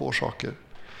något, man får saker.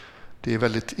 Det är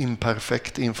väldigt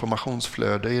imperfekt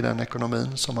informationsflöde i den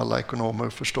ekonomin som alla ekonomer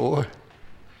förstår.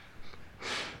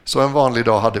 Så en vanlig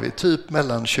dag hade vi typ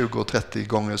mellan 20 och 30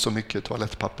 gånger så mycket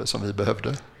toalettpapper som vi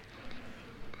behövde.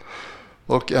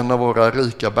 Och en av våra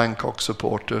rika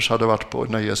Bangkok-supporters hade varit på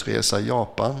nöjesresa i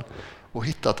Japan och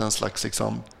hittat en slags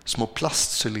liksom, små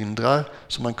plastcylindrar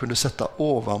som man kunde sätta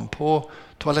ovanpå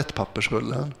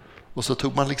toalettpappersrullen. Och så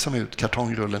tog man liksom ut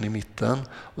kartongrullen i mitten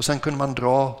och sen kunde man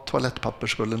dra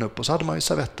toalettpappersrullen upp och så hade man ju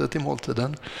servetter till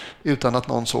måltiden utan att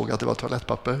någon såg att det var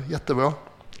toalettpapper. Jättebra.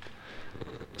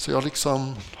 Så jag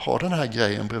liksom har den här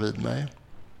grejen bredvid mig.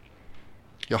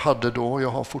 Jag hade då och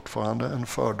jag har fortfarande en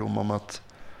fördom om att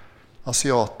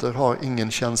asiater har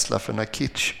ingen känsla för när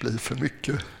kitsch blir för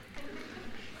mycket.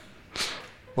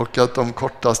 Och att de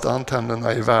kortaste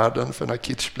antennerna i världen för när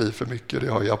kitsch blir för mycket, det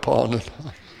har japanerna.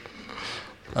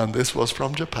 And this was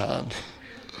from Japan.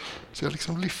 Så jag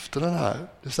liksom lyfter den här.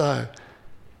 Det är så här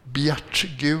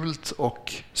bjärtgult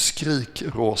och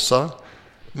skrikrosa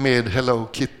med Hello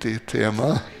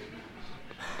Kitty-tema.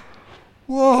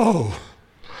 Wow!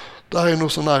 Där är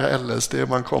nog så nära LSD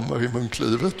man kommer i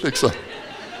munklivet liksom.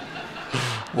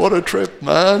 What a trip,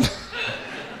 man!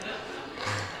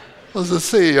 Och så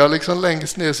ser jag liksom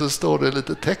längst ner så står det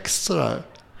lite text sådär.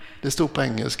 Det står på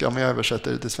engelska men jag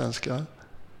översätter det till svenska.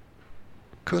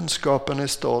 Kunskapen är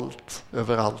stolt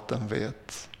över allt den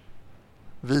vet.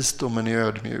 Visdomen är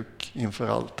ödmjuk inför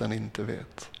allt den inte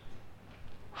vet.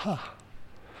 Ha.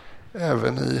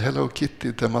 Även i Hello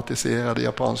Kitty-tematiserade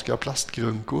japanska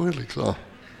plastgrunkor liksom.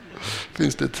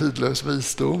 Finns det tidlös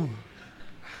visdom.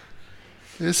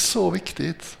 Det är så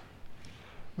viktigt.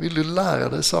 Vill du lära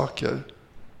dig saker?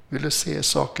 Vill du se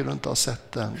saker du inte har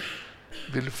sett än?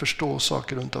 Vill du förstå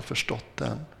saker du inte har förstått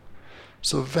än?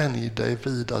 Så vänj dig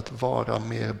vid att vara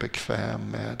mer bekväm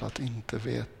med att inte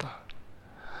veta.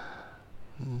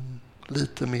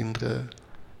 Lite mindre,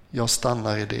 jag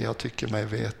stannar i det jag tycker mig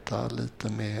veta. Lite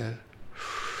mer,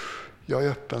 jag är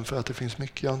öppen för att det finns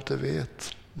mycket jag inte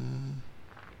vet.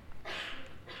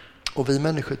 Och vi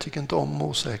människor tycker inte om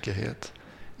osäkerhet.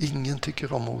 Ingen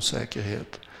tycker om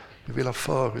osäkerhet. Vi vill ha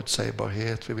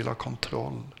förutsägbarhet, vi vill ha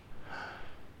kontroll.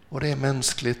 Och det är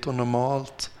mänskligt och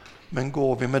normalt. Men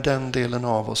går vi med den delen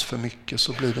av oss för mycket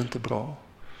så blir det inte bra.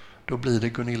 Då blir det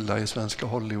Gunilla i Svenska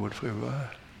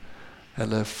Hollywoodfruar.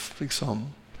 Eller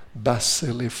liksom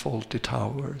Basil i Fawlty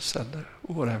Towers eller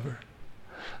whatever.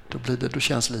 Då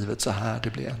känns livet så här, det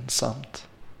blir ensamt.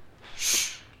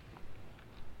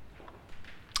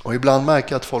 Och ibland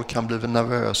märker jag att folk kan bli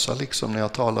nervösa liksom när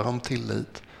jag talar om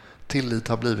tillit. Tillit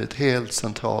har blivit helt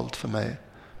centralt för mig.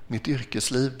 Mitt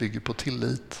yrkesliv bygger på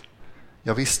tillit.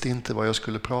 Jag visste inte vad jag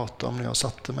skulle prata om när jag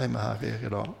satte mig med här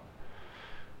idag.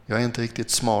 Jag är inte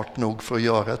riktigt smart nog för att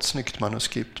göra ett snyggt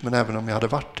manuskript, men även om jag hade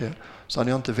varit det så hade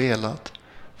jag inte velat.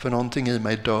 För någonting i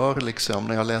mig dör liksom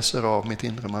när jag läser av mitt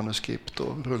inre manuskript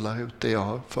och rullar ut det jag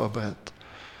har förberett.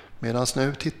 Medan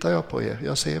nu tittar jag på er,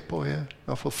 jag ser på er,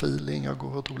 jag får feeling, jag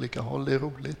går åt olika håll, det är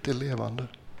roligt, det är levande.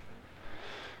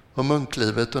 Och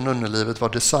munklivet och nunnelivet var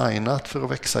designat för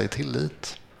att växa i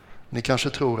tillit. Ni kanske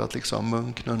tror att liksom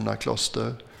munk, nunna,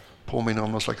 kloster påminner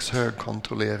om någon slags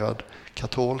högkontrollerad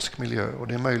katolsk miljö. Och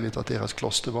det är möjligt att deras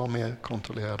kloster var mer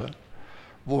kontrollerade.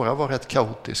 Våra var rätt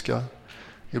kaotiska.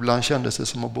 Ibland kändes det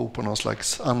som att bo på någon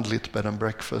slags andligt bed and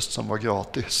breakfast som var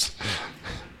gratis.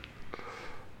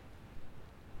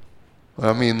 Och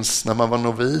jag minns när man var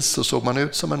novis så såg man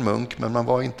ut som en munk, men man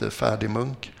var inte färdig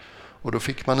munk. Och då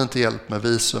fick man inte hjälp med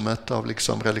visumet av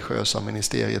liksom religiösa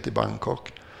ministeriet i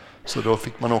Bangkok. Så då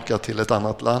fick man åka till ett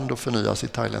annat land och förnya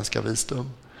sitt thailändska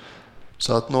visdom.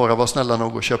 Så att några var snälla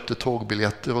nog och köpte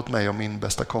tågbiljetter åt mig och min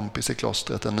bästa kompis i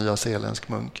klostret, en nyzeeländsk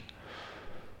munk.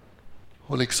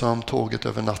 Och liksom tåget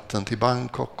över natten till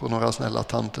Bangkok och några snälla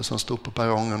tanter som stod på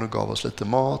perrongen och gav oss lite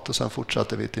mat. Och sen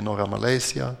fortsatte vi till norra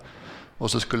Malaysia.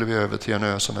 Och så skulle vi över till en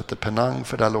ö som heter Penang,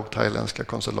 för där låg thailändska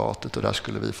konsulatet och där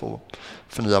skulle vi få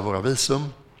förnya våra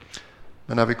visum.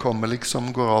 Men när vi kommer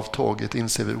liksom går av tåget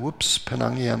inser vi, whoops,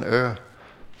 Penang är en ö.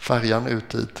 Färjan ut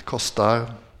dit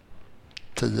kostar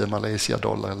 10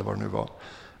 Malaysia-dollar eller vad det nu var.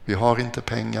 Vi har inte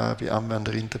pengar, vi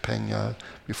använder inte pengar,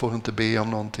 vi får inte be om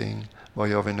någonting. Vad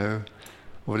gör vi nu?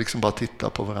 Och vi liksom bara tittar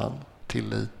på varandra.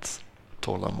 Tillit,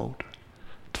 tålamod.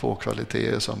 2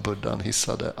 kvaliteter som Buddhan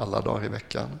hissade alla dagar i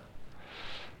veckan.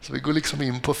 Så vi går liksom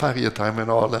in på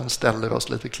färjeterminalen, ställer oss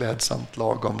lite klädsamt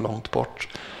lagom långt bort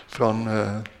från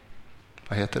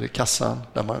kassan,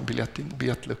 där man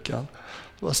biljettluckan.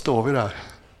 Då står vi där.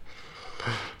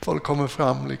 Folk kommer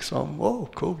fram liksom, wow,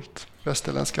 coolt.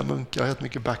 Västerländska munkar, helt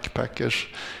mycket backpackers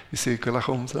i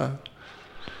cirkulation så där.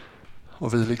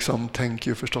 Och vi liksom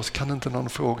tänker ju förstås, kan inte någon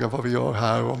fråga vad vi gör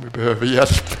här om vi behöver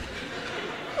hjälp?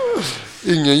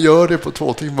 Ingen gör det på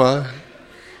 2 timmar.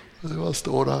 Så jag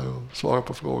står där och svarar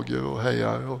på frågor och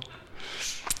hejar. Och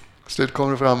slut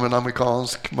kommer det fram en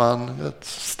amerikansk man, rätt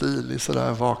stilig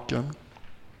sådär, vaken.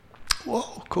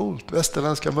 Wow, coolt.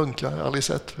 Västerländska munkar, aldrig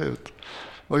sett förut.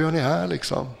 Vad gör ni här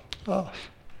liksom?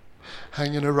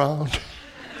 Hanging around.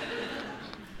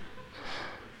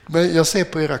 Men jag ser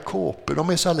på era kåpor, de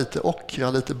är så här lite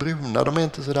ockra, lite bruna. De är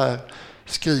inte så där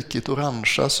skrikigt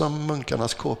orangea som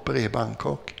munkarnas kåpor är i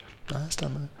Bangkok. Nej,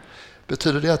 stämmer.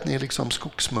 Betyder det att ni är liksom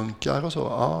skogsmunkar och så?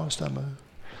 Ja, stämmer.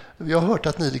 Jag har hört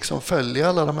att ni liksom följer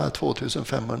alla de här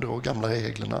 2500 år gamla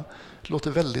reglerna. Det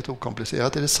låter väldigt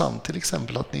okomplicerat. Är det sant till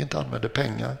exempel att ni inte använder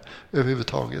pengar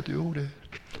överhuvudtaget? Jo, det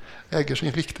äger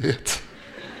sin riktighet.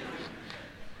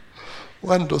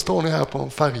 Och ändå står ni här på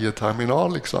en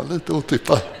färjeterminal liksom, lite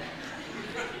otippat.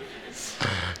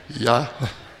 Ja,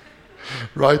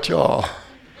 right ja.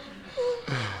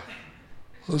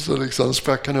 Och så liksom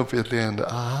sprack han upp i ett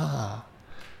leende.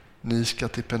 Ni ska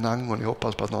till Penang och ni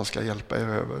hoppas på att någon ska hjälpa er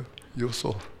över. Jo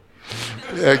så.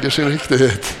 Det äger sin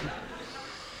riktighet.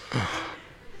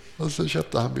 Och så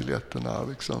köpte han biljetterna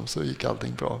liksom, så gick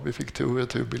allting bra. Vi fick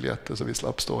tur-biljetter så vi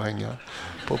slapp stå och hänga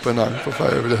på Penang på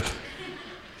färjebiljetter.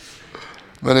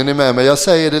 Men är ni med mig? Jag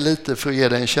säger det lite för att ge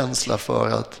dig en känsla för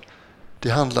att det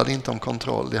handlade inte om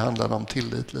kontroll, det handlade om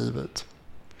tillit i livet.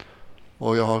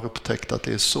 Och jag har upptäckt att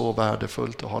det är så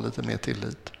värdefullt att ha lite mer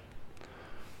tillit.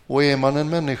 Och är man en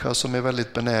människa som är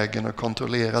väldigt benägen att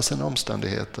kontrollera sina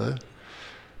omständigheter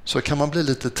så kan man bli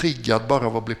lite triggad bara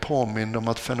av att bli påmind om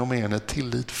att fenomenet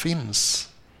tillit finns.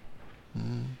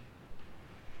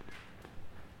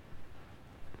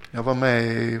 Jag var med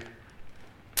i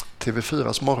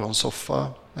TV4s morgonsoffa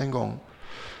en gång.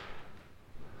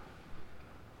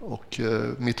 Och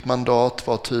mitt mandat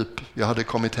var typ, jag hade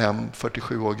kommit hem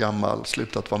 47 år gammal,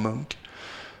 slutat vara munk.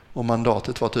 Och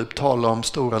mandatet var typ tala om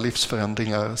stora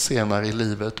livsförändringar senare i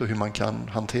livet och hur man kan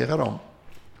hantera dem.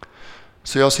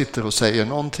 Så jag sitter och säger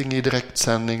någonting i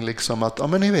direktsändning liksom att, ja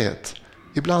men ni vet,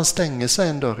 ibland stänger sig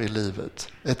en dörr i livet.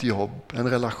 Ett jobb, en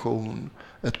relation,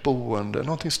 ett boende,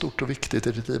 någonting stort och viktigt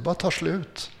i ditt liv bara tar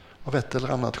slut av ett eller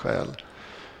annat skäl.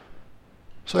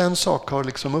 Så en sak har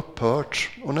liksom upphört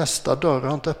och nästa dörr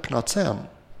har inte öppnats än.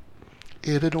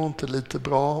 Är det då inte lite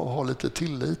bra att ha lite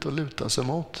tillit och luta sig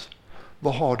mot?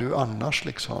 Vad har du annars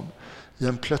liksom i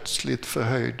en plötsligt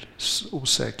förhöjd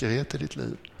osäkerhet i ditt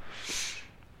liv?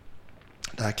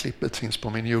 Det här klippet finns på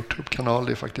min YouTube-kanal,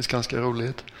 det är faktiskt ganska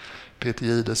roligt. Peter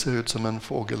Jihde ser ut som en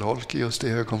fågelholk i just det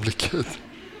ögonblicket.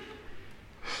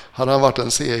 Hade han varit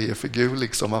en seriefigur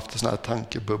liksom haft en sån här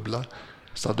tankebubbla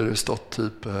så hade det stått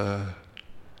typ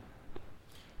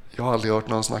jag har aldrig hört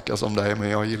någon snackas om dig men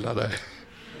jag gillar dig.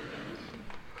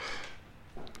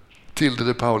 Tilde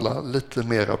de Paula, lite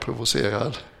mera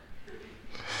provocerad.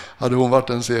 Hade hon varit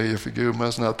en seriefigur med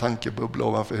en sån här tankebubbla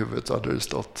ovanför huvudet så hade det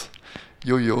stått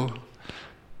jojo.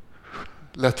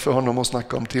 Lätt för honom att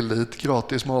snacka om tillit,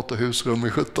 gratis mat och husrum i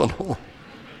 17 år.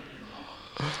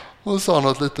 Hon sa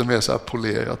något lite mer så här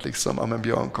polerat liksom, ja men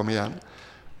Björn kom igen.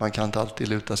 Man kan inte alltid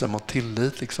luta sig mot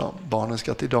tillit liksom. Barnen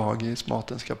ska till dagis,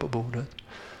 maten ska på bordet.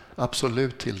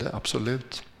 Absolut till det,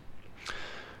 absolut.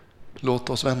 Låt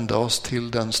oss vända oss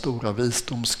till den stora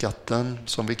visdomsskatten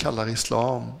som vi kallar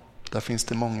islam. Där finns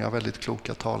det många väldigt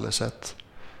kloka talesätt.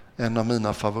 En av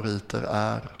mina favoriter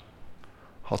är: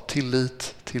 ha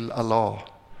tillit till Allah,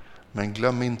 men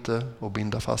glöm inte att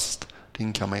binda fast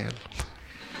din kamel.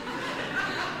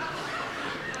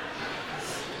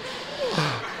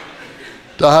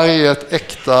 Det här är ett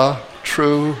äkta,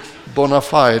 true, bona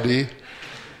fide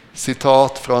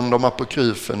citat från de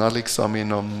apokryferna liksom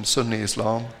inom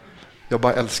sunni-islam. Jag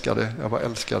bara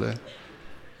älskar det.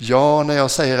 Ja, när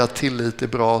jag säger att tillit är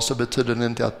bra så betyder det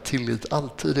inte att tillit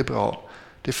alltid är bra.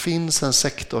 Det finns en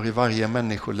sektor i varje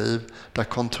människoliv där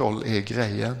kontroll är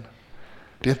grejen.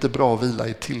 Det är inte bra att vila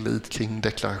i tillit kring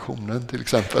deklarationen till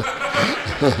exempel.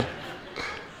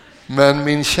 Men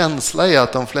min känsla är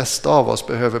att de flesta av oss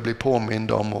behöver bli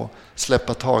påminda om att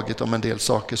släppa taget om en del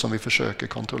saker som vi försöker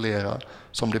kontrollera,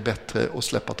 som det är bättre att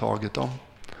släppa taget om.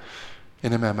 Är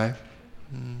ni med mig?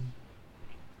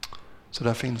 Så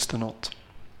där finns det något.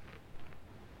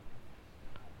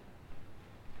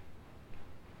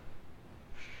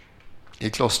 I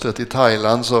klostret i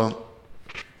Thailand så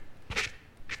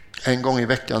en gång i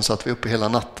veckan satt vi uppe hela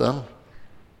natten.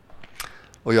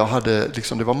 Och jag hade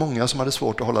liksom, det var många som hade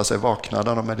svårt att hålla sig vakna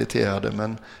när de mediterade,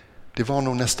 men det var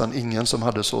nog nästan ingen som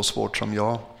hade så svårt som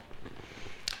jag.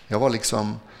 Jag var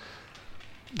liksom,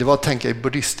 det var att tänka i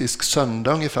buddhistisk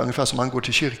söndag ungefär som man går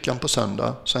till kyrkan på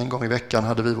söndag. Så en gång i veckan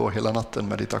hade vi vår hela natten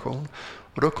meditation.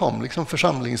 Och då kom liksom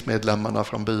församlingsmedlemmarna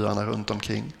från byarna runt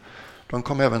omkring. De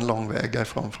kom även långväga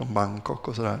ifrån, från Bangkok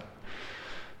och sådär.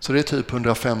 Så det är typ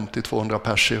 150-200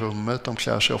 pers i rummet. De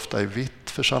klär sig ofta i vitt,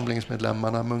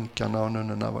 församlingsmedlemmarna, munkarna och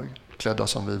nunnorna var klädda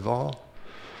som vi var.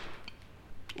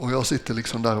 Och jag sitter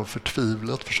liksom där och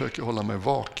förtvivlat försöker hålla mig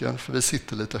vaken. För vi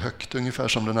sitter lite högt, ungefär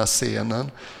som den här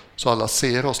scenen. Så alla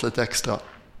ser oss lite extra.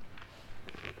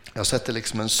 Jag sätter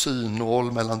liksom en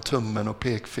synål mellan tummen och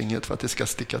pekfingret för att det ska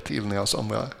sticka till när jag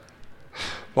somrar.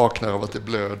 Vaknar av att det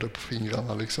blöder på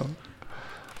fingrarna liksom.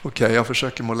 Okej, jag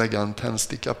försöker med att lägga en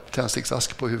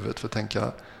tändsticksask på huvudet för att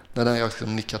tänka, när den jag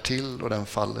liksom nickar till och den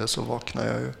faller så vaknar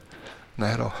jag ju.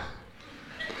 Nej då.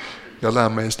 Jag lär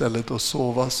mig istället att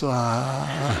sova så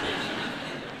här.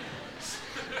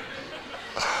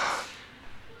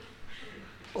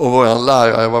 Och vår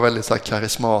lärare var väldigt så här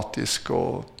karismatisk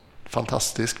och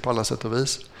fantastisk på alla sätt och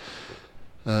vis.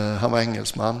 Han var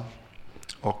engelsman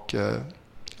och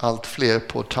allt fler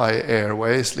på Thai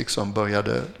Airways liksom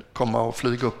började komma och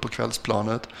flyga upp på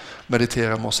kvällsplanet,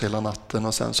 meditera med oss hela natten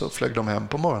och sen så flög de hem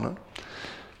på morgonen.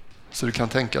 Så du kan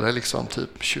tänka dig liksom typ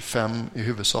 25 i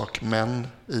huvudsak män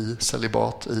i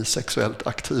celibat i sexuellt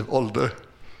aktiv ålder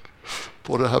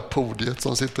på det här podiet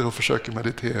som sitter och försöker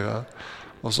meditera.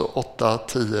 Och så 8,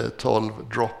 10, 12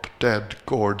 drop dead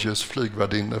gorgeous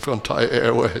flygvärdinnor från Thai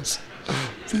Airways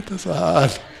sitter så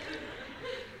här.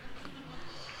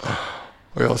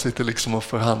 Och jag sitter liksom och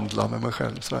förhandlar med mig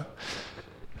själv så här.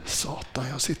 Satan,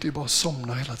 jag sitter ju bara och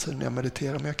somnar hela tiden när jag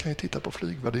mediterar, men jag kan ju titta på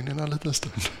flygvärdinnorna en liten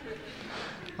stund.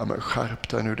 Ja, men skärp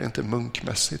dig nu, det är inte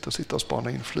munkmässigt att sitta och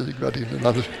spana in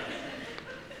flygvärdinnorna.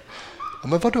 Ja,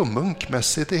 men vadå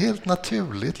munkmässigt? Det är helt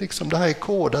naturligt. Liksom. Det här är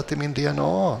kodat i min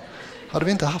DNA. Hade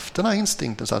vi inte haft den här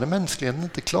instinkten så hade mänskligheten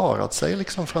inte klarat sig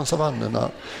liksom, från savannerna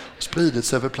och spridit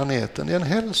sig över planeten. Det är en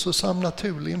hälsosam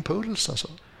naturlig impuls. Alltså.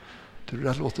 Det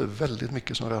där låter väldigt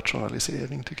mycket som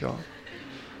rationalisering tycker jag.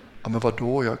 Ja, men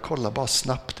vadå? Jag kollar bara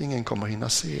snabbt. Ingen kommer hinna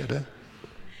se det.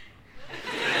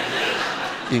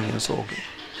 Ingen såg det.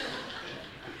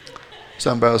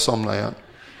 Sen börjar jag somna igen.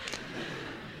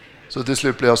 Så till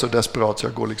slut blir jag så desperat så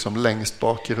jag går liksom längst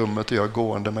bak i rummet och gör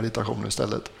gående meditation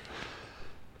istället.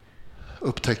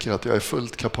 Upptäcker att jag är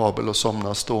fullt kapabel att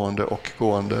somna stående och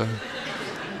gående.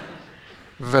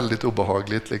 Väldigt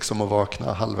obehagligt liksom att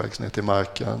vakna halvvägs ner till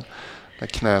marken när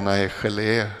knäna är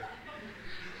gelé.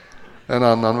 En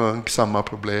annan munk, samma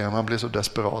problem. Han blev så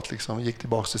desperat liksom. Gick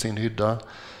tillbaka till sin hydda.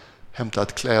 Hämtade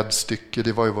ett klädstycke,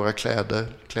 det var ju våra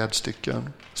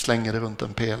klädstycken. Slänger det runt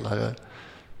en pelare.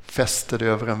 Fäster det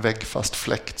över en väggfast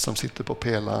fläkt som sitter på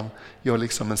pelaren. Gör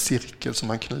liksom en cirkel som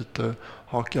man knyter.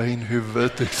 Hakar in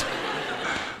huvudet liksom.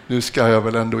 Nu ska jag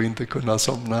väl ändå inte kunna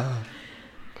somna.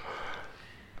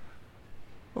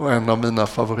 Och en av mina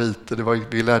favoriter,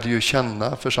 vi lärde ju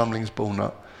känna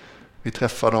församlingsborna. Vi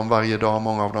träffade dem varje dag,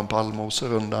 många av dem på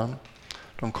allmoserundan.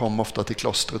 De kom ofta till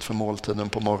klostret för måltiden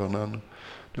på morgonen.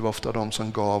 Det var ofta de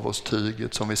som gav oss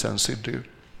tyget som vi sen sydde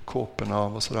kåporna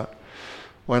av och sådär.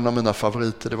 Och en av mina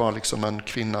favoriter, det var liksom en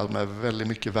kvinna med väldigt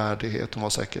mycket värdighet. Hon var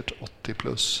säkert 80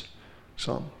 plus.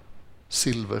 Liksom.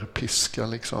 Silverpiska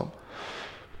liksom.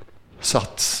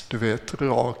 Satt, du vet,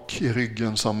 rak i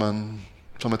ryggen som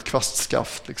ett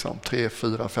kvastskaft. Liksom. 3,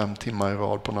 4, 5 timmar i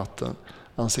rad på natten.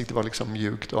 Ansiktet var liksom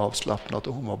mjukt och avslappnat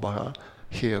och hon var bara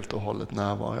helt och hållet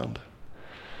närvarande.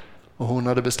 Och hon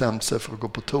hade bestämt sig för att gå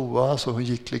på toa så hon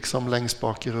gick liksom längst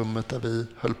bak i rummet där vi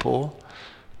höll på.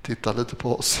 Tittade lite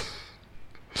på oss.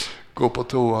 Går på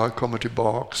toa, kommer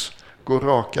tillbaks. Går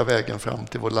raka vägen fram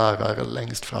till vår lärare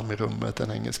längst fram i rummet,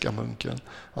 den engelska munken.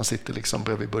 Han sitter liksom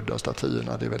bredvid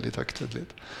Buddha-statyerna, det är väldigt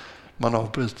högtidligt. Man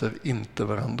avbryter inte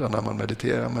varandra när man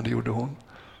mediterar, men det gjorde hon.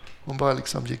 Hon bara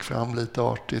liksom gick fram lite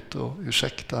artigt och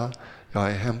ursäkta,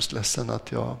 jag är hemskt ledsen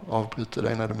att jag avbryter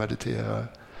dig när du mediterar.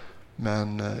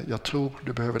 Men jag tror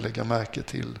du behöver lägga märke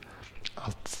till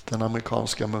att den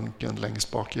amerikanska munken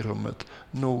längst bak i rummet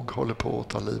nog håller på att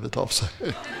ta livet av sig.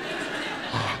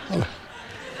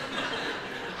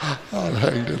 Han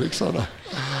hängde liksom där.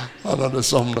 Han hade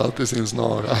somnat i sin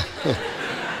snara.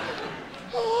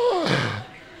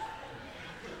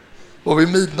 Och vid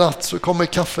midnatt så kommer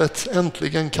kaffet,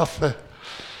 äntligen kaffe.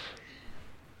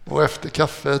 Och efter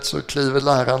kaffet så kliver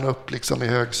läraren upp liksom i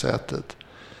högsätet.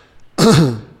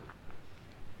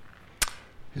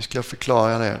 Hur ska jag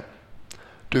förklara det?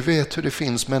 Du vet hur det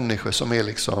finns människor som är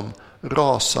liksom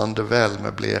rasande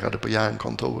välmöblerade på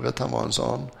järnkontoret. Han var en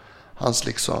sån. Han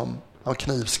var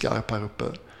knivskarp här uppe.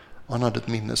 Och han hade ett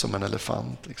minne som en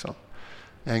elefant. Liksom.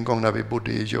 En gång när vi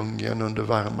bodde i djungeln under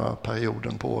varma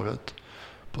perioden på året.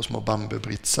 På små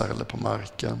bambubritsar eller på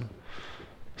marken.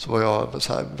 Så var jag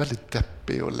så här väldigt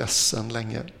deppig och ledsen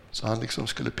länge. Så han liksom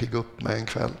skulle pigga upp mig en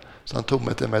kväll. Så han tog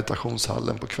mig till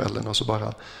meditationshallen på kvällen och så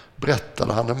bara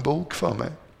berättade han en bok för mig.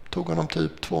 Tog honom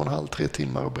typ 2,5-3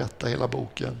 timmar och berättade hela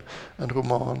boken. En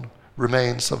roman,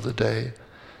 Remains of the Day.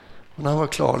 Och när han var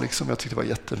klar, liksom, jag tyckte det var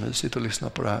jättemysigt att lyssna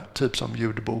på det här. Typ som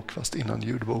ljudbok, fast innan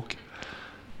ljudbok.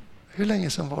 Hur länge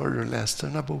sedan var det du läste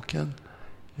den här boken?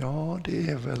 Ja, det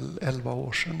är väl 11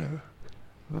 år sedan nu.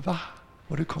 Va?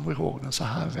 Och du kommer ihåg den så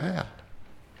här väl?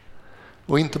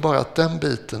 Och inte bara att den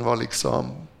biten var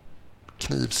liksom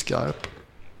knivskarp.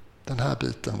 Den här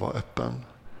biten var öppen.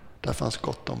 Där fanns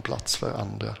gott om plats för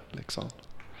andra. Liksom.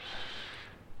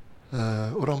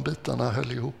 Och de bitarna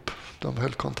höll ihop. De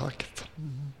höll kontakt.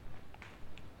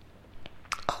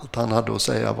 Allt han hade att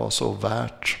säga var så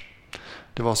värt.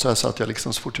 Det var så här så att jag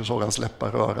liksom, så fort jag såg hans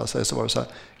läppar röra sig så var det så här,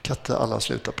 kan inte alla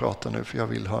sluta prata nu för jag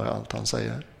vill höra allt han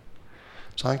säger.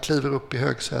 Så han kliver upp i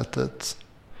högsätet.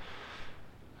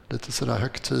 Lite sådär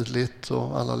högtidligt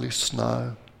och alla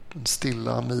lyssnar. En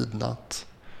stilla midnatt.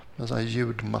 En sån här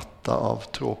ljudmatta av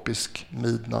tropisk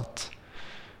midnatt.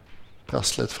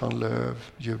 Prasslet från löv,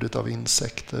 ljudet av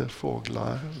insekter,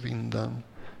 fåglar, vinden,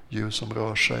 djur som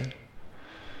rör sig.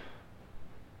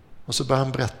 Och så börjar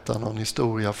han berätta någon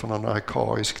historia från någon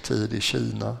arkaisk tid i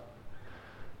Kina.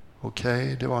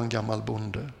 Okej, det var en gammal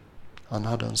bonde. Han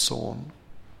hade en son.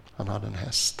 Han hade en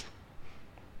häst.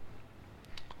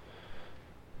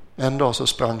 En dag så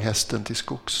sprang hästen till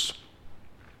skogs.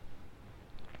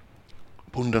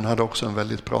 Bonden hade också en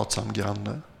väldigt pratsam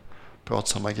granne.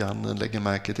 Pratsamma grannen lägger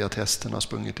märke till att hästen har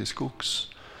sprungit till skogs.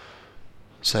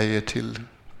 Säger till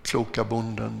kloka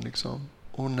bonden liksom,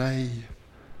 åh nej,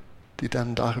 Ditt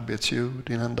enda arbetsdjur,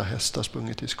 din enda häst har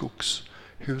sprungit till skogs.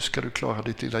 Hur ska du klara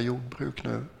ditt lilla jordbruk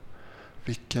nu?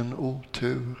 Vilken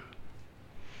otur.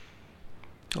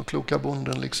 Och kloka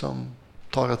bonden liksom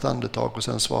tar ett andetag och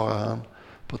sen svarar han.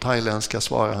 På thailändska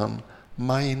svarar han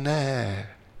Mai nä.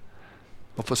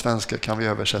 Och på svenska kan vi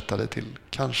översätta det till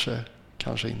kanske,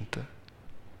 kanske inte.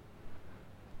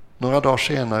 Några dagar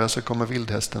senare så kommer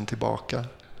vildhästen tillbaka.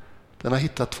 Den har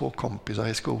hittat 2 kompisar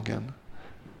i skogen.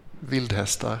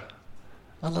 Vildhästar.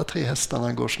 Alla 3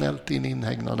 hästarna går snällt in i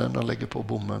inhägnaden och lägger på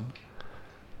bommen.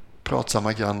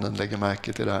 Pratsamma grannen lägger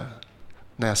märke till det.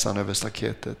 Näsan över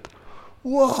staketet.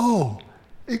 Wow!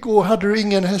 Igår hade du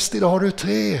ingen häst, idag har du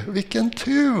 3. Vilken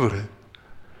tur!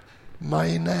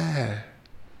 Mai nä.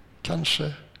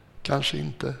 Kanske, kanske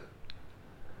inte.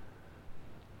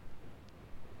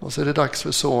 Och så är det dags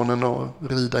för sonen att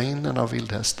rida in en av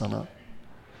vildhästarna.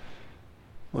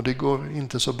 Och det går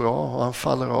inte så bra och han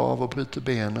faller av och bryter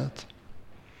benet.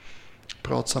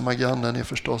 Pratsamma grannen är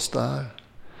förstås där.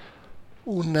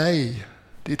 Åh nej,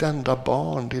 ditt enda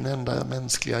barn, din enda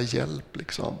mänskliga hjälp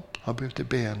liksom, har brutit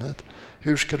benet.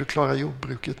 Hur ska du klara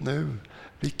jordbruket nu?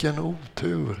 Vilken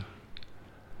otur.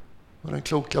 Och den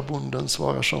kloka bonden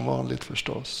svarar som vanligt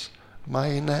förstås.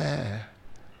 Mai nä,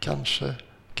 kanske,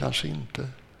 kanske inte.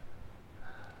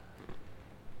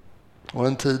 Och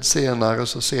en tid senare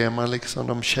så ser man liksom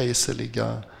de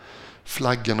kejserliga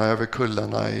flaggorna över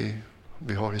kullarna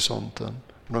vid horisonten.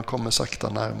 De kommer sakta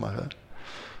närmare.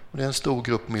 Och det är en stor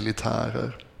grupp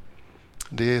militärer.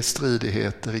 Det är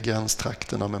stridigheter i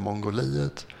gränstrakterna med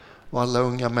Mongoliet. Och alla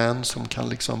unga män som kan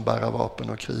liksom bära vapen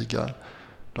och kriga,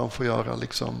 de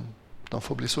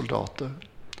får bli soldater.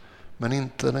 Men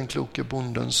inte den kloke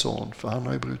bondens son, för han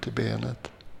har ju brutit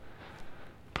benet.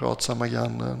 Pratsamma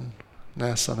grannen,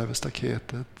 näsan över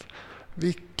staketet.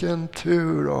 Vilken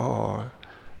tur du har.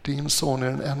 Din son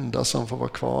är den enda som får vara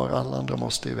kvar. Alla andra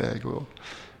måste iväg och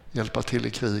hjälpa till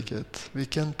i kriget.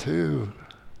 Vilken tur.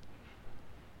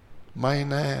 Mai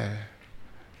nä.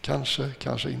 Kanske,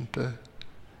 kanske inte.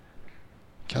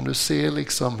 Kan du se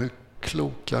liksom hur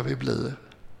kloka vi blir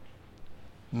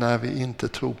när vi inte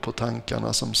tror på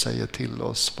tankarna som säger till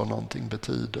oss vad någonting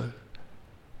betyder?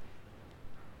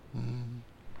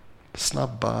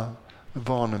 Snabba,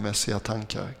 vanemässiga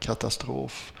tankar.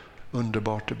 Katastrof.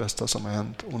 Underbart, det bästa som har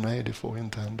hänt. Och nej, det får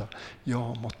inte hända.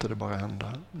 Ja, måtte det bara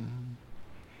hända.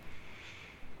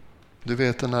 Du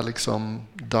vet den här liksom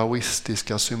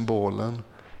daoistiska symbolen.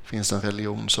 Det finns en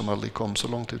religion som aldrig kom så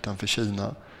långt utanför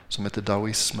Kina som heter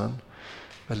daoismen.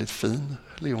 Väldigt fin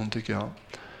religion tycker jag.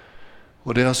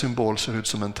 Och deras symbol ser ut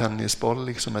som en tennisboll,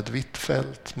 liksom ett vitt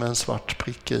fält med en svart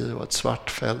prick i och ett svart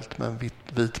fält med en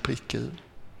vit prick i.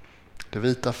 Det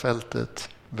vita fältet,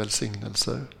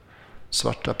 välsignelser.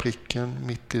 Svarta pricken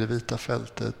mitt i det vita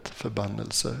fältet,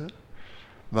 förbannelser.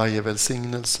 Varje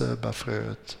välsignelse bär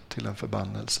fröet till en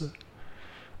förbannelse.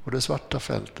 Och det svarta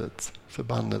fältet,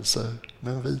 förbannelser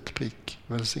med en vit prick,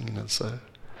 välsignelser.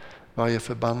 Varje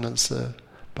förbannelse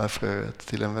bär fröet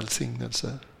till en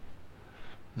välsignelse.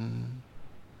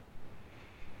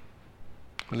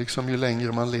 Och liksom ju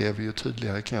längre man lever, ju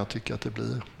tydligare kan jag tycka att det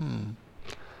blir.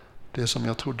 Det som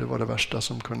jag trodde var det värsta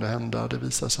som kunde hända, det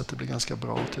visar sig att det blir ganska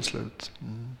bra till slut.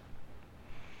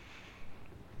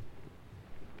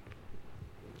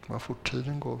 Vad fort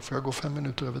tiden går. Får jag gå 5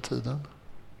 minuter över tiden?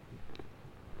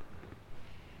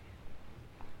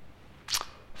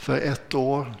 För 1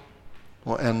 år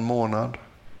och 1 månad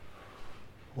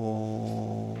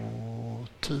och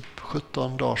typ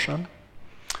 17 dagar sedan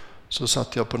så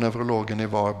satt jag på neurologen i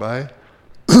Varberg.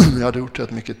 Jag hade gjort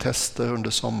rätt mycket tester under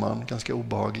sommaren, ganska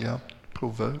obehagliga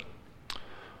prover.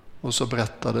 Och så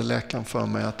berättade läkaren för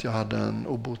mig att jag hade en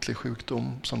obotlig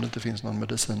sjukdom som det inte finns någon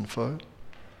medicin för.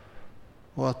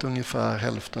 Och att ungefär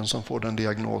hälften som får den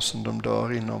diagnosen, de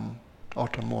dör inom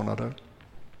 18 månader.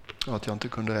 Och att jag inte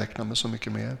kunde räkna med så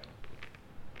mycket mer.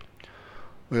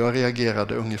 Och jag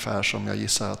reagerade ungefär som jag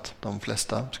gissar att de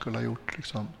flesta skulle ha gjort.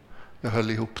 Liksom. Jag höll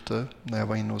ihop det när jag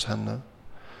var inne hos henne.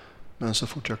 Men så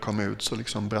fort jag kom ut så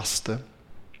liksom brast det.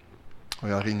 Och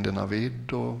jag ringde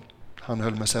Navid och han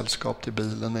höll med sällskap till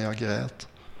bilen när jag grät.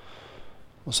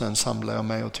 Och sen samlade jag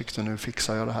mig och tyckte nu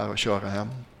fixar jag det här och köra hem.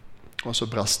 Och så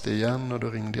brast det igen och då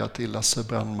ringde jag till Lasse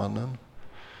brandmannen.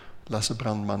 Lasse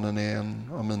brandmannen är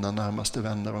en av mina närmaste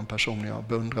vänner och en person jag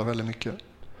beundrar väldigt mycket.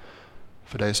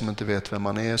 För dig som inte vet vem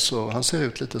han är så han ser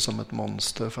ut lite som ett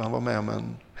monster för han var med om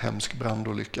en hemsk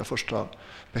brandolycka första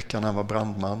veckan han var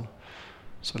brandman.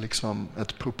 Så liksom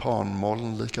ett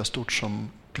propanmoln lika stort som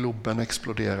Globen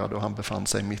exploderade och han befann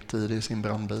sig mitt i det i sin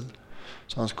brandbil.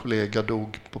 Så hans kollega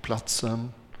dog på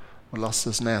platsen och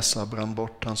Lasses näsa brann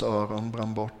bort, hans öron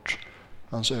brann bort.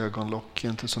 Hans ögonlock är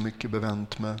inte så mycket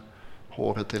bevänt med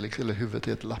håret eller huvudet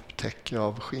är ett lapptäcke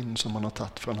av skinn som man har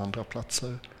tagit från andra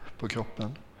platser på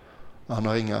kroppen. Han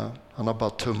har bara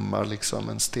tummar, liksom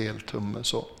en stel tumme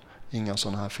så. Inga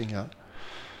sådana här fingrar.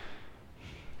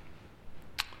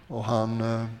 Och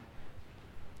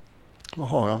vad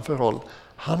har han för roll?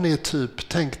 Han är typ,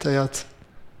 tänk dig att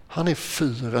han är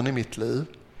fyren i mitt liv.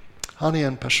 Han är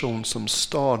en person som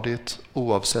stadigt,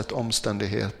 oavsett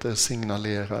omständigheter,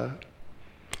 signalerar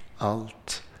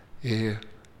allt är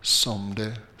som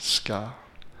det ska.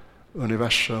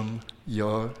 Universum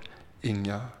gör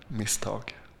inga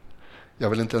misstag. Jag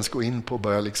vill inte ens gå in på och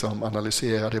börja liksom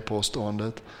analysera det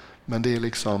påståendet. Men det är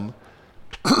liksom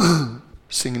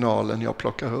signalen jag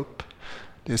plockar upp.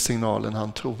 Det är signalen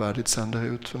han trovärdigt sänder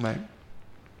ut för mig.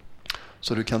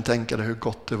 Så du kan tänka dig hur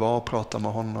gott det var att prata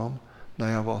med honom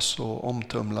när jag var så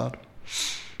omtumlad.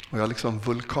 Och jag liksom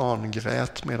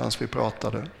vulkangrät medan vi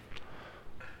pratade.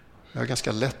 Jag är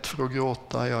ganska lätt för att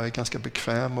gråta, jag är ganska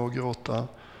bekväm med att gråta.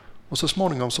 Och så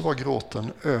småningom så var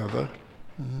gråten över.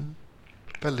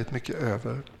 Väldigt mycket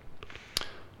över.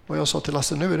 Och jag sa till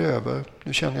Lasse, nu är det över,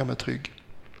 nu känner jag mig trygg.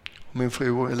 Och min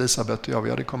fru Elisabeth och jag, vi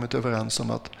hade kommit överens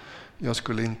om att jag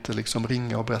skulle inte liksom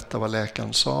ringa och berätta vad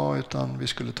läkaren sa, utan vi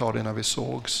skulle ta det när vi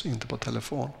sågs, inte på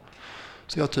telefon.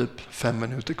 Så jag har typ 5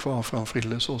 minuter kvar från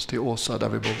Frillesås till Åsa där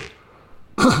vi bor.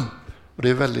 Och det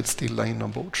är väldigt stilla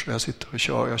inombords. Jag sitter och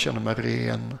kör, jag känner mig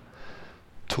ren,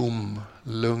 tom,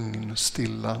 lugn,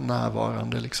 stilla,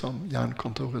 närvarande. Liksom.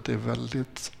 Hjärnkontoret är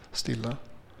väldigt stilla.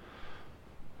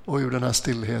 Och ur den här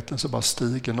stillheten så bara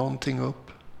stiger någonting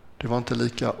upp. Det var inte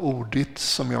lika ordigt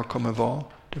som jag kommer vara.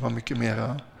 Det var mycket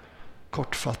mera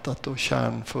kortfattat och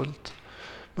kärnfullt.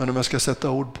 Men om jag ska sätta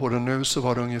ord på det nu så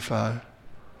var det ungefär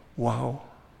wow.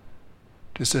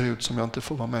 Det ser ut som jag inte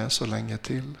får vara med så länge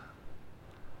till.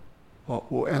 Vad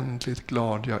oändligt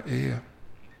glad jag är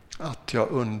att jag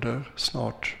under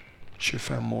snart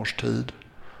 25 års tid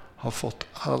har fått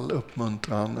all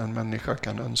uppmuntran en människa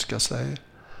kan önska sig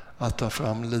att ta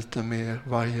fram lite mer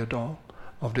varje dag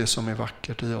av det som är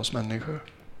vackert i oss människor.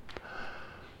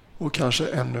 Och kanske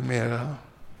ännu mer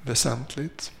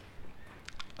väsentligt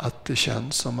att det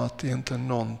känns som att det inte är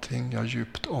någonting jag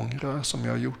djupt ångrar som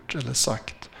jag har gjort eller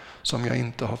sagt som jag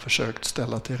inte har försökt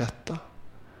ställa till rätta.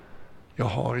 Jag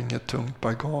har inget tungt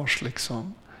bagage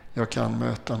liksom. Jag kan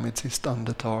möta mitt sista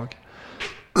andetag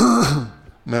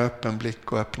med öppen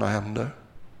blick och öppna händer.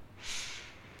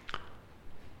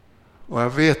 Och jag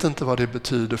vet inte vad det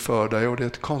betyder för dig och det är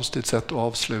ett konstigt sätt att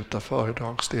avsluta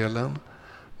föredragsdelen.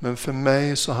 Men för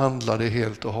mig så handlar det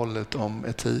helt och hållet om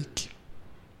etik.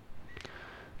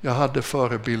 Jag hade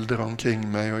förebilder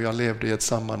omkring mig och jag levde i ett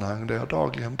sammanhang där jag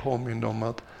dagligen påminner om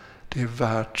att det är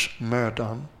värt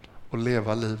mödan att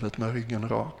leva livet med ryggen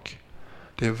rak.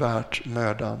 Det är värt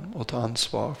mödan att ta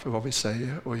ansvar för vad vi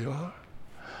säger och gör.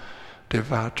 Det är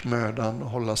värt mödan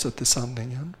att hålla sig till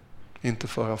sanningen. Inte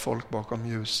föra folk bakom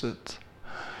ljuset.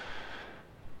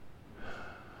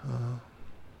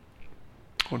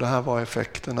 Och det här var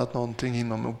effekten att någonting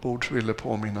inombords ville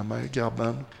påminna mig.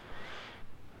 Grabben,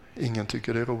 ingen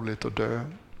tycker det är roligt att dö.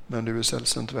 Men du är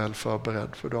sällsynt väl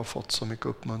förberedd för du har fått så mycket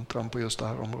uppmuntran på just det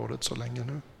här området så länge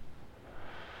nu.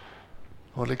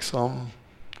 Och liksom,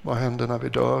 vad händer när vi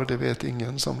dör? Det vet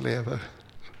ingen som lever.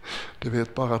 Det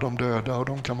vet bara de döda och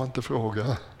de kan man inte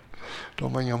fråga.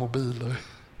 De har inga mobiler.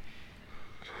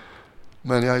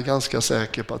 Men jag är ganska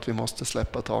säker på att vi måste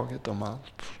släppa taget om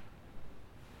allt.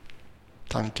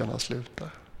 Tankarna slutar,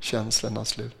 känslorna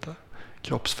slutar,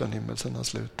 kroppsförnimmelserna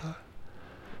slutar.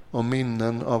 Och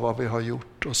minnen av vad vi har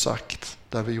gjort och sagt,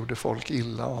 där vi gjorde folk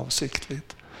illa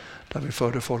avsiktligt, där vi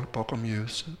förde folk bakom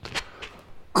ljuset.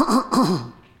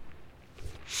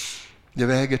 Det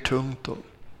väger tungt och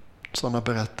sådana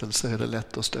berättelser är det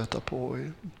lätt att stöta på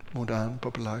i modern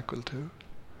populärkultur.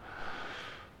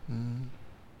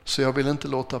 Så jag vill inte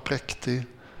låta präktig,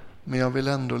 men jag vill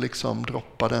ändå liksom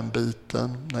droppa den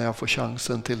biten när jag får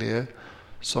chansen till er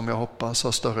som jag hoppas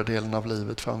har större delen av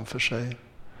livet framför sig.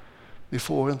 Vi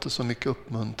får inte så mycket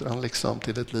uppmuntran liksom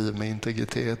till ett liv med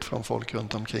integritet från folk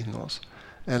runt omkring oss.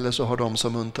 Eller så har de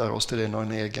som muntrar oss till det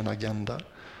någon egen agenda.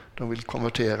 De vill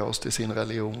konvertera oss till sin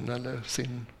religion eller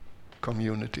sin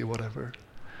community, whatever.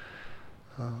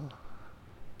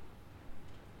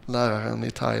 Läraren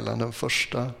i Thailand, den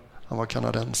första, han var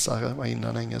kanadensare, var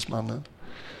innan engelsmannen.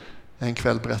 En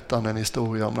kväll berättade han en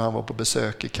historia om när han var på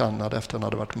besök i Kanada efter han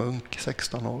hade varit munk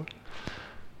 16 år.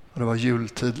 Och det var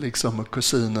jultid liksom och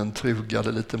kusinen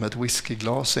trugade lite med ett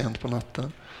whiskyglas sent på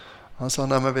natten. Han sa,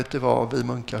 nej men vet du vad, vi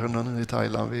munkar i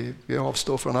Thailand, vi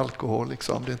avstår från alkohol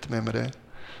liksom, det är inte mer med det.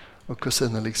 Och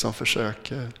kusinen liksom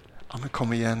försöker Ja, men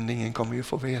kom igen, ingen kommer ju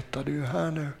få veta, du är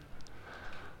här nu.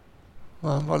 Och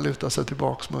han bara lutade sig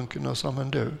tillbaks, munken, och sa,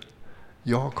 men du,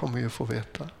 jag kommer ju få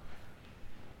veta.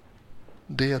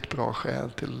 Det är ett bra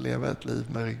skäl till att leva ett liv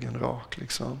med ryggen rak.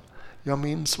 Liksom. Jag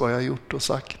minns vad jag har gjort och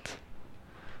sagt.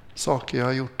 Saker jag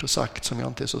har gjort och sagt som jag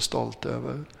inte är så stolt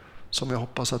över. Som jag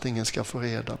hoppas att ingen ska få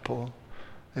reda på.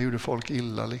 Jag gjorde folk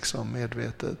illa liksom,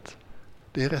 medvetet.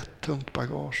 Det är rätt tungt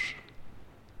bagage.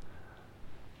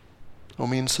 Och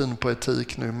min syn på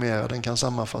etik numera, den kan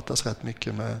sammanfattas rätt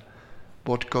mycket med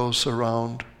what goes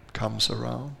around comes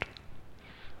around.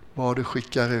 Vad du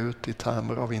skickar ut i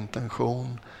termer av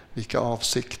intention, vilka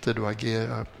avsikter du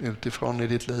agerar utifrån i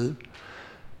ditt liv,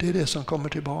 det är det som kommer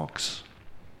tillbaks.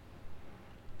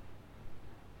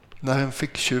 När en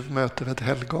ficktjuv möter ett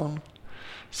helgon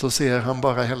så ser han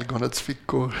bara helgonets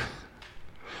fickor.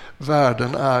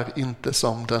 Världen är inte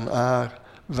som den är.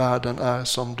 Världen är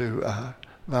som du är.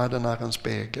 Världen är en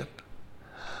spegel.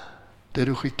 Det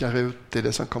du skickar ut, det är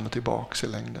det som kommer tillbaks i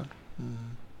längden.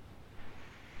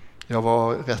 Jag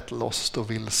var rätt lost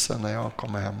och vilsen när jag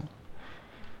kom hem.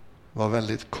 Det var en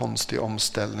väldigt konstig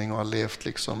omställning och har levt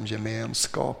liksom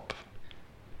gemenskap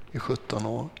i 17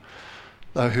 år.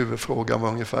 Där huvudfrågan var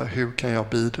ungefär, hur kan jag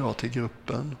bidra till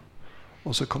gruppen?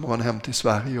 Och så kommer man hem till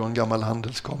Sverige och en gammal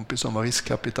handelskompis som var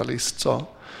riskkapitalist sa,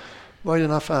 vad är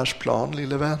din affärsplan,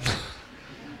 lille vän?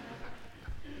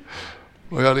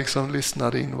 Och jag liksom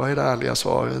lyssnade in, vad är det ärliga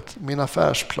svaret? Min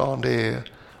affärsplan, det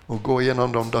är att gå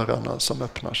igenom de dörrarna som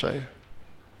öppnar sig.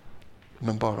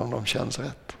 Men bara om de känns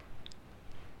rätt.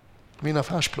 Min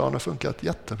affärsplan har funkat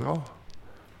jättebra.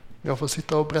 Jag får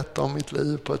sitta och berätta om mitt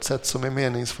liv på ett sätt som är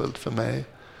meningsfullt för mig.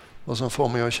 Och som får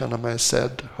mig att känna mig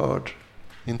sedd, hörd,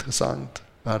 intressant,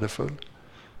 värdefull.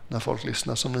 När folk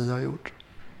lyssnar som ni har gjort.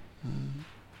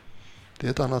 Det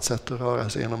är ett annat sätt att röra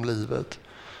sig genom livet.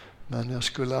 Men jag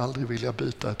skulle aldrig vilja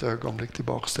byta ett ögonblick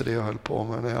tillbaka till det jag höll på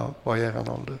med när jag var i eran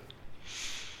ålder.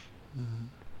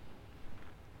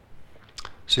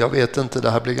 Så jag vet inte,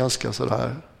 det här blir ganska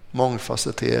sådär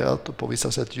mångfacetterat och på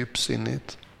vissa sätt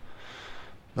djupsinnigt.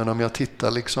 Men om jag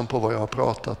tittar liksom på vad jag har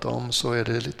pratat om så är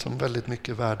det liksom väldigt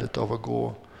mycket värdet av att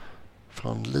gå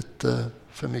från lite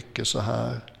för mycket så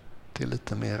här till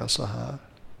lite mera så här.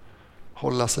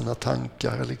 Hålla sina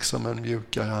tankar liksom en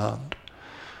mjukare hand.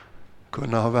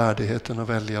 Kunna ha värdigheten att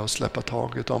välja och släppa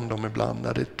taget om dem ibland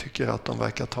när det tycker att de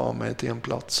verkar ta mig till en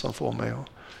plats som får mig att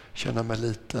känna mig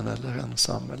liten eller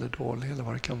ensam eller dålig eller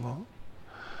vad det kan vara.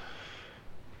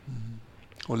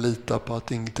 Och lita på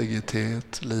att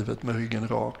integritet, livet med ryggen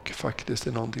rak, faktiskt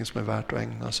är någonting som är värt att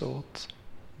ägna sig åt.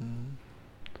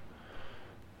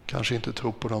 Kanske inte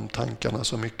tro på de tankarna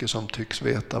så mycket som tycks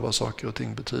veta vad saker och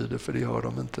ting betyder, för det gör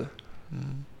de inte.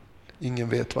 Ingen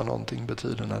vet vad någonting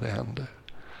betyder när det händer.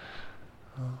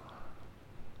 Ja.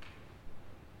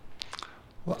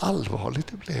 Vad allvarligt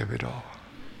det blev idag.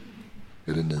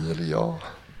 Är det ni eller jag?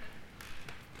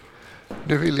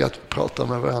 Nu vill jag prata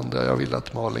med varandra. Jag vill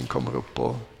att Malin kommer upp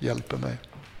och hjälper mig.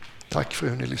 Tack för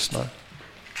hur ni lyssnar.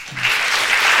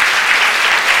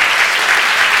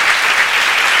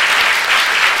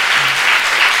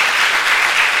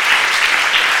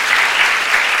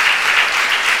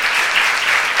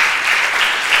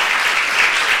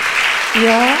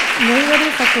 Ja, nu är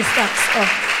det faktiskt dags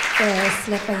att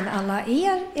släppa in alla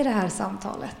er i det här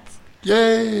samtalet.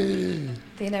 Yay!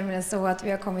 Det är nämligen så att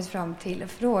vi har kommit fram till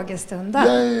frågestunden.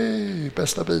 Yay!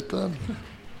 Bästa biten.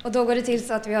 Och då går det till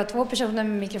så att vi har 2 personer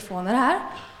med mikrofoner här.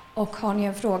 Och har ni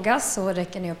en fråga så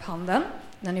räcker ni upp handen.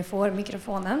 När ni får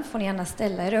mikrofonen får ni gärna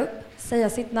ställa er upp, säga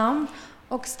sitt namn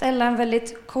och ställa en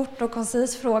väldigt kort och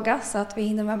koncis fråga så att vi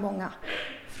hinner med många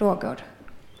frågor.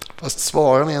 Fast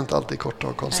svaren är inte alltid korta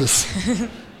och koncis.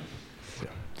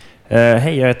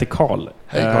 Hej, jag heter Karl.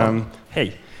 Hej Karl.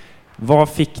 Hej. Vad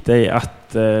fick dig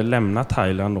att lämna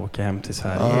Thailand och åka hem till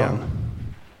Sverige igen?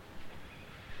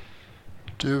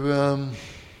 Du,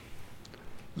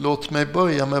 låt mig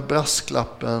börja med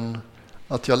brasklappen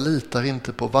att jag litar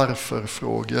inte på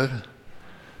varför-frågor.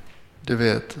 Du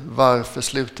vet, varför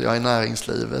slutar jag i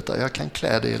näringslivet? Jag kan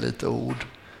klä det i lite ord.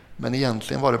 Men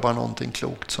egentligen var det bara någonting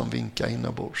klokt som vinkade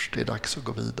inombords. Det är dags att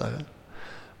gå vidare.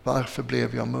 Varför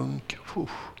blev jag munk?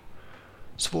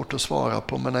 Svårt att svara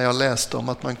på, men när jag läste om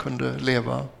att man kunde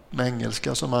leva med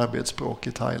engelska som arbetsspråk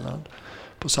i Thailand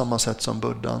på samma sätt som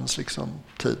buddhans liksom,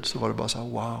 tid, så var det bara så här,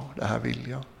 wow, det här vill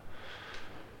jag.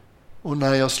 Och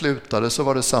när jag slutade så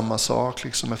var det samma sak.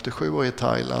 Liksom efter 7 år i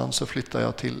Thailand så flyttade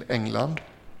jag till England.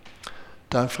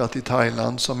 Därför att i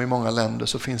Thailand, som i många länder,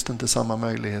 så finns det inte samma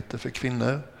möjligheter för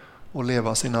kvinnor att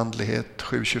leva sin andlighet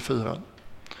 7/24.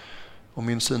 Och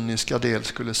min cyniska del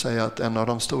skulle säga att en av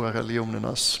de stora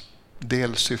religionernas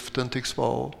delsyften tycks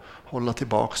vara att hålla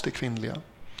tillbaks det kvinnliga.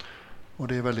 Och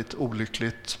det är väldigt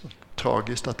olyckligt,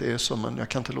 tragiskt att det är så, men jag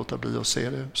kan inte låta bli att se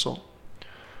det så.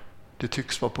 Det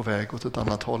tycks vara på väg åt ett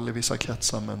annat håll i vissa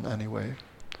kretsar, men anyway.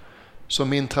 Så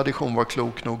min tradition var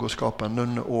klok nog att skapa en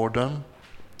nunneorden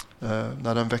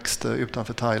när den växte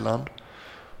utanför Thailand.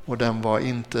 Och den var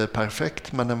inte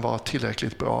perfekt, men den var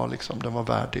tillräckligt bra, liksom. Den var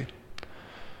värdig.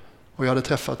 Och jag hade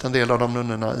träffat en del av de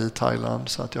nunnorna i Thailand,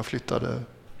 så att jag flyttade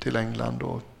till England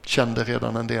och kände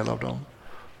redan en del av dem.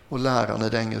 Och läraren i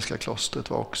det engelska klostret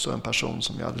var också en person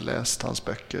som jag hade läst hans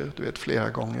böcker, flera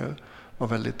gånger. Var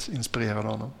väldigt inspirerad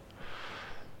av honom.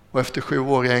 Och efter 7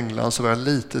 år i England så var jag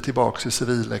lite tillbaka i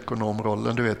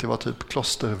civilekonomrollen. Jag var typ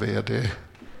kloster-vd.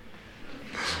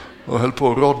 Och höll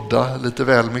på att rodda lite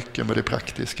väl mycket med det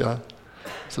praktiska.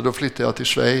 Så då flyttade jag till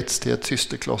Schweiz, till ett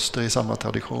systerkloster i samma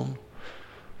tradition.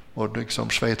 Och liksom,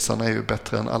 schweizarna är ju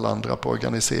bättre än alla andra på att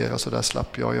organisera, så där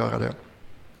slapp jag göra det.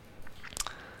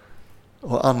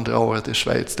 Och andra året i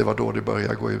Schweiz, det var då det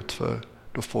började gå ut för.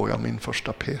 Då får jag min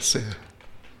första PC.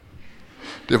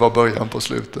 Det var början på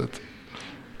slutet.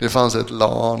 Det fanns ett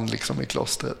LAN liksom i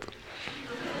klostret.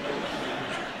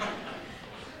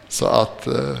 Så att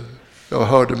jag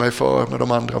hörde mig för med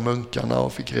de andra munkarna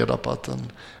och fick reda på att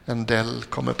en Dell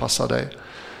kommer passa dig.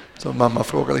 Så mamma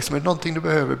frågade liksom, är det någonting du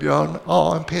behöver, Björn?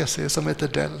 Ja, en PC som heter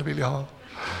Dell vill jag ha.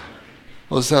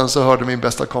 Och sen så hörde min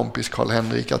bästa kompis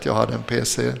Karl-Henrik att jag hade en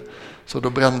PC. Så då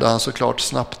brände han såklart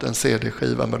snabbt en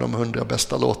CD-skiva med de 100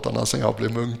 bästa låtarna sen jag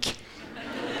blev munk.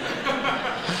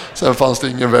 Sen fanns det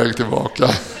ingen väg tillbaka.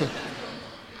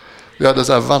 Vi hade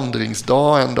så här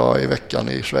vandringsdag en dag i veckan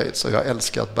i Schweiz, och jag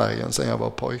älskat bergen sen jag var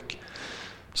pojk.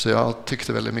 Så jag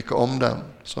tyckte väldigt mycket om den.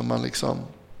 Så man liksom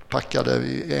packade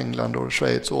i England och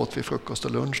Schweiz, åt vi frukost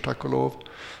och lunch, tack och lov.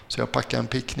 Så jag packade en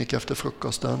picknick efter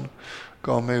frukosten,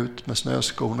 gav mig ut med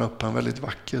snöskorna upp på en väldigt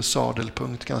vacker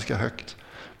sadelpunkt ganska högt.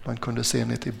 Man kunde se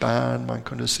ner till Bern, man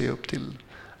kunde se upp till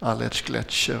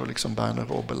Aletschgletscher och liksom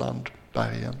Berner Oberland,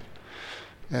 bergen.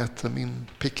 Äter min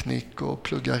picknick och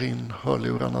pluggar in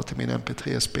hörlurarna till min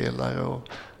MP3-spelare och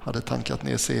hade tankat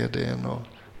ner CD:n och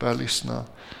började lyssna.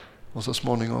 Och så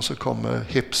småningom så kommer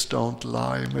Hips Don't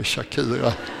Lie med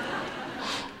Shakira.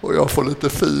 Och jag får lite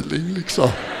feeling liksom.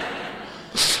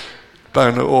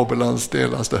 Berner Oberlands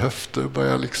delaste höfter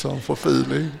börjar liksom få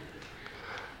feeling.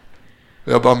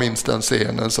 Jag bara minns den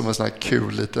scenen som en sån här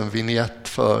kul liten vignett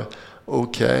för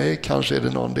okej, kanske är det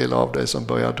någon del av dig som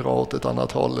börjar dra åt ett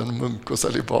annat håll än munk och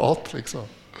celibat liksom.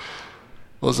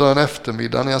 Och så en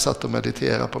eftermiddag när jag satt och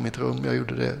mediterade på mitt rum, jag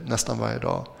gjorde det nästan varje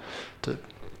dag, typ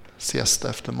siesta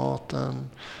efter maten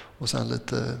och sen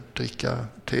lite dricka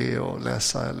te och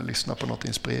läsa eller lyssna på något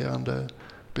inspirerande,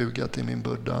 buga till min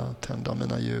Buddha, tända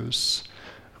mina ljus,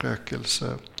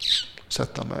 rökelse,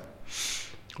 sätta mig.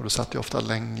 Och då satt jag ofta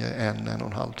länge,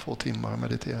 1,5, 2 timmar och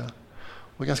mediterade.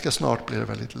 Och ganska snart blev det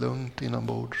väldigt lugnt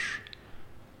inombords.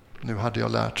 Nu hade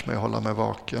jag lärt mig att hålla mig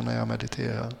vaken när jag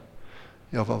mediterade.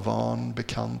 Jag var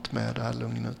bekant med det här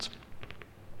lugnet.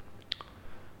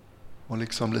 Och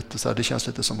liksom lite så här, det känns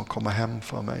lite som att komma hem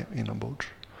för mig inombords.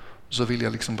 Och så vill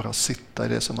jag liksom bara sitta i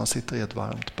det som man sitter i ett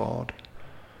varmt bad.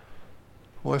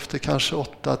 Och efter kanske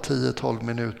 8, 10, 12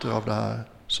 minuter av det här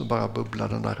så bara bubblar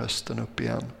den där rösten upp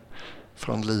igen.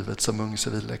 Från livet som ung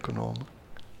civilekonom.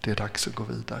 Det är dags att gå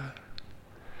vidare.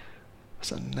 Och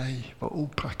sen, nej, vad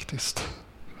opraktiskt.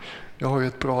 Jag har ju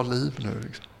ett bra liv nu.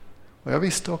 Liksom. Och jag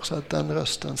visste också att den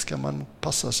rösten ska man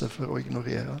passa sig för att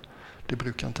ignorera. Det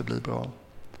brukar inte bli bra.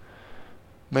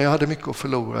 Men jag hade mycket att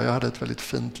förlora. Jag hade ett väldigt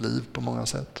fint liv på många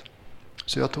sätt.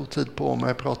 Så jag tog tid på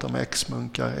mig att prata med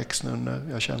ex-munkar, ex-nunnor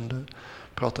jag kände.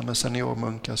 Prata med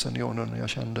seniormunkar, seniornunnor jag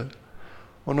kände.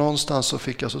 Och någonstans så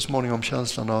fick jag så småningom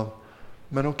känslan av,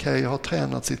 men okej, jag har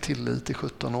tränats i tillit i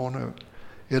 17 år nu.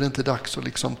 Är det inte dags att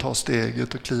liksom ta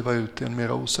steget och kliva ut i en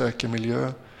mer osäker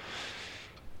miljö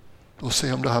och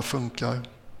se om det här funkar?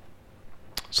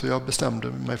 Så jag bestämde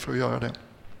mig för att göra det.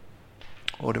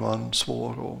 Och det var en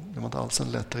svår och det var inte alls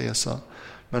en lätt resa.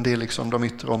 Men det är liksom de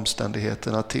yttre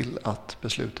omständigheterna till att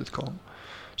beslutet kom.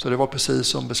 Så det var precis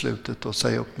som beslutet att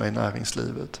säga upp mig i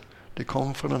näringslivet. Det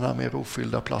kom från den här mer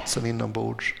ofyllda platsen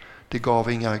inombords. Det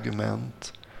gav inga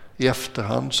argument. I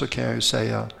efterhand så kan jag ju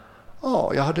säga,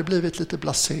 ja, jag hade blivit lite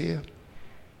blasé.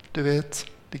 Du vet,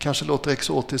 det kanske låter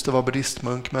exotiskt att vara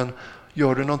buddhistmunk, men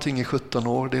gör du någonting i 17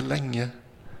 år, det är länge.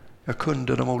 Jag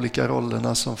kunde de olika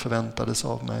rollerna som förväntades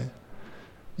av mig.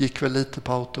 Gick väl lite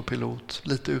på autopilot,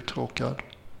 lite uttråkad.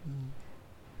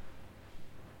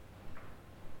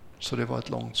 Så det var ett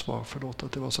långt svar, förlåt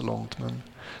att det var så långt, men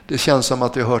det känns som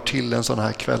att det hör till en sån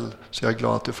här kväll, så jag är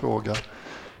glad att du frågar.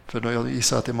 För jag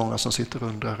gissar att det är många som sitter och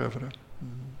undrar över det.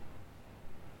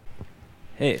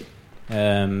 Hej,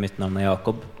 mitt namn är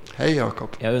Jakob. Hej Jakob.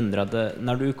 Jag undrade,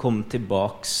 när du kom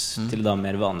tillbaks till det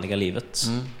mer vanliga livet,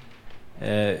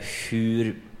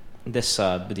 hur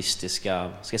dessa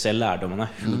buddhistiska, ska jag säga, lärdomarna,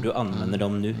 hur du använder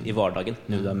dem nu i vardagen,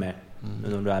 nu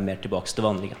när du är mer tillbaks till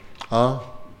vanliga. Ja,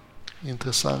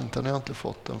 intressant. Den har jag inte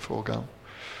fått, den frågan.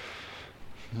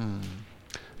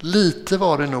 Lite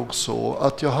var det nog så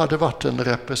att jag hade varit en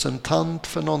representant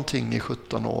för någonting i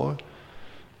 17 år.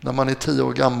 När man är 10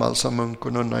 år gammal som munk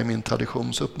och nunna i min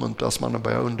tradition så uppmuntras man att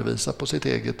börja undervisa på sitt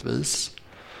eget vis.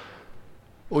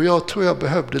 Och jag tror jag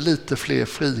behövde lite fler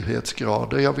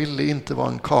frihetsgrader. Jag ville inte vara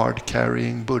en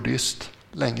card-carrying buddhist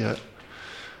längre.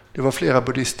 Det var flera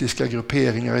buddhistiska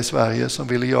grupperingar i Sverige som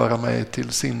ville göra mig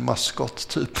till sin maskot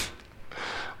typ.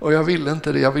 Och jag ville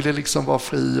inte det. Jag ville liksom vara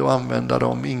fri och använda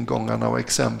de ingångarna och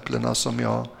exemplen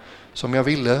som jag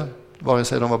ville. Vare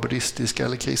sig de var buddhistiska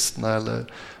eller kristna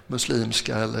eller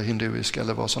muslimska eller hinduiska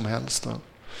eller vad som helst.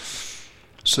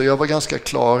 Så jag var ganska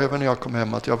klar över när jag kom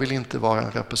hem att jag vill inte vara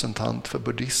en representant för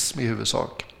buddhism i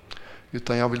huvudsak.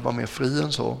 Utan jag vill vara mer fri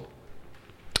än så.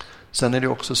 Sen är det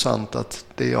också sant att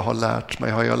det jag har lärt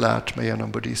mig har jag lärt mig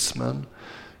genom buddhismen.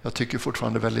 Jag tycker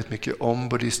fortfarande väldigt mycket om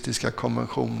buddhistiska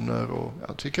konventioner och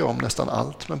jag tycker om nästan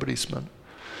allt med buddhismen.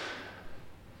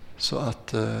 Så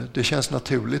att det känns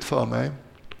naturligt för mig.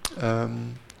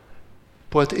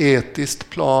 På ett etiskt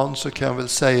plan så kan jag väl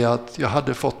säga att jag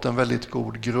hade fått en väldigt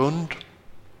god grund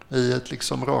i ett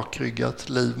liksom rakryggat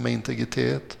liv med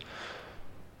integritet.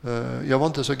 Jag var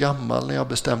inte så gammal när jag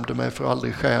bestämde mig för att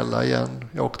aldrig stjäla igen.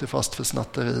 Jag åkte fast för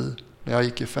snatteri när jag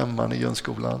gick i 5:an i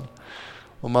grundskolan.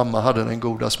 Och mamma hade den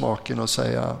goda smaken att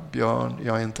säga: Björn,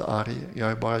 jag är inte arg,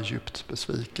 jag är bara djupt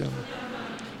besviken.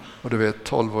 Och du vet,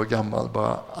 12 år gammal,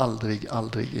 bara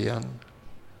aldrig igen.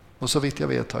 Och så vitt jag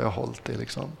vet har jag hållit det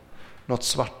liksom. Något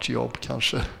svartjobb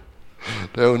kanske.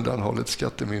 Det har undanhållit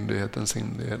skattemyndigheten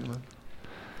sin del. Men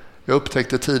jag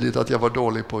upptäckte tidigt att jag var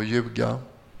dålig på att ljuga.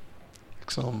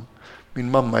 Liksom.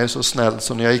 Min mamma är så snäll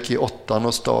så när jag gick i 8:an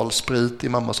och stal sprit i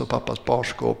mammas och pappas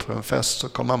barskåp för en fest så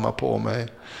kom mamma på mig.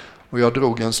 Och jag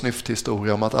drog en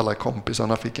snyfthistoria om att alla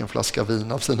kompisarna fick en flaska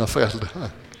vin av sina föräldrar.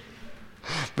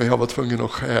 Men jag var tvungen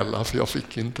att stjäla för jag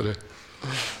fick inte det.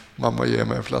 Mamma ger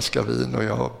mig en flaska vin och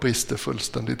jag brister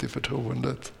fullständigt i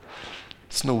förtroendet.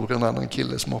 Snor en annan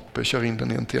killes moppe, kör in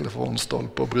den i en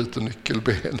telefonstolpe och bryter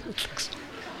nyckelbenet. Liksom.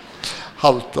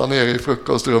 Haltar ner i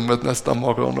frukostrummet nästa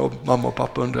morgon och mamma och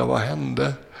pappa undrar vad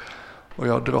hände. Och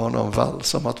jag drar någon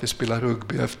vals om att vi spelar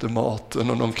rugby efter maten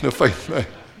och de knuffar in mig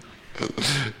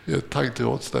i ett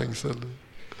taggtrådsstängsel.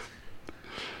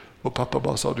 Och pappa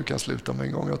bara sa: du kan sluta med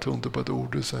en gång, jag tror inte på ett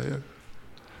ord du säger.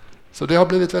 Så det har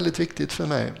blivit väldigt viktigt för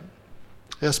mig.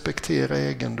 Respektera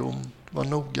egendom, var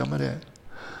noga med det.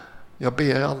 Jag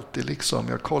ber alltid liksom,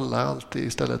 jag kollar alltid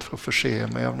istället för att förse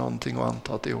mig av någonting och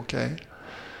anta att det är okej.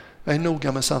 Jag är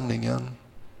noga med sanningen.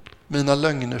 Mina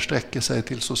lögner sträcker sig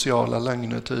till sociala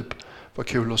lögner, typ vad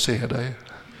kul att se dig.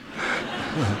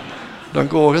 De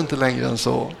går inte längre än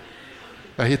så.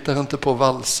 Jag hittar inte på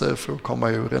valser för att komma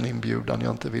ur en inbjudan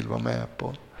jag inte vill vara med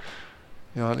på.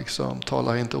 Jag liksom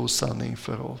talar inte osanning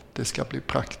för att det ska bli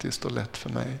praktiskt och lätt för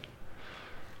mig.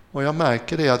 Och jag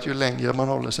märker det att ju längre man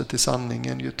håller sig till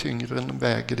sanningen, ju tyngre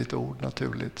väger ditt ord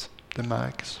naturligt. Det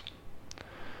märks.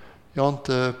 Jag har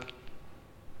inte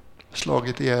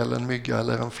slagit ihjäl en mygga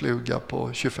eller en fluga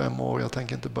på 25 år. Jag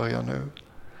tänker inte börja nu.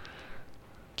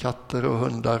 Katter och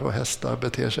hundar och hästar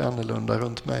beter sig annorlunda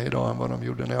runt mig idag än vad de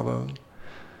gjorde när jag var ung.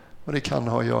 Och det kan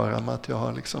ha att göra med att jag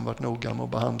har liksom varit noga med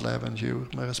att behandla även djur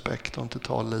med respekt och inte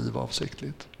ta liv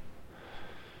avsiktligt.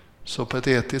 Så på ett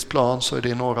etiskt plan så är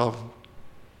det några av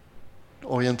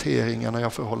orienteringarna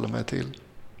jag förhåller mig till.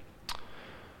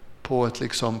 På ett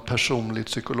liksom personligt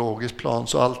psykologiskt plan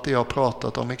så allt det jag har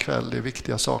pratat om ikväll är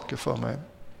viktiga saker för mig.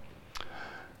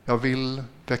 Jag vill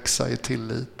växa i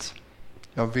tillit.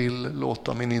 Jag vill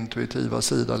låta min intuitiva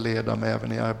sida leda mig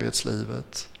även i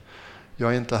arbetslivet.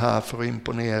 Jag är inte här för att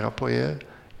imponera på er.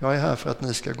 Jag är här för att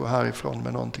ni ska gå härifrån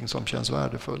med någonting som känns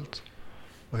värdefullt.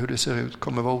 Och hur det ser ut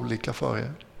kommer vara olika för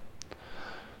er.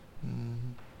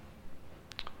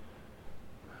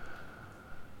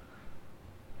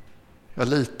 Jag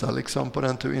litar liksom på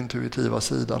den intuitiva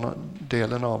sidan,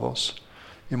 delen av oss.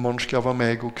 Imorgon ska jag vara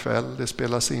med igår kväll. Det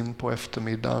spelas in på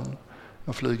eftermiddagen.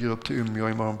 Jag flyger upp till Umeå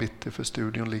imorgon bitti för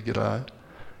studion ligger där.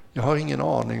 Jag har ingen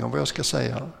aning om vad jag ska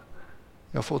säga.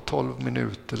 Jag får 12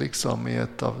 minuter liksom i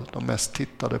ett av de mest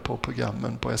tittade på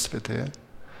programmen på SVT.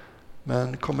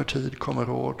 Men kommer tid, kommer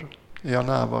råd. Är jag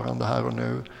närvarande här och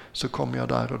nu så kommer jag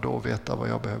där och då veta vad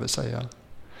jag behöver säga.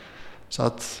 Så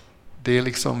att det är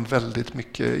liksom väldigt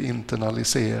mycket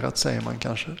internaliserat, säger man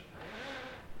kanske.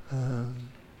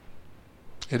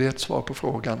 Är det ett svar på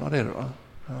frågan? Ja, det är det, va?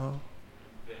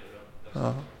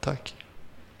 Ja, tack.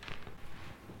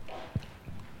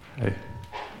 Hej.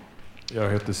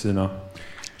 Jag heter Sina.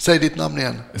 Säg ditt namn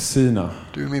igen. Sina.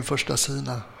 Du är min första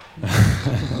Sina.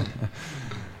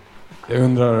 Jag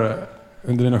undrar,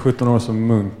 under dina 17 år som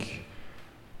munk,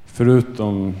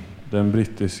 förutom den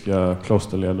brittiska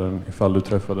klosterledaren, ifall du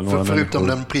träffade några förutom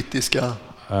människor, den brittiska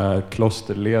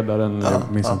klosterledaren,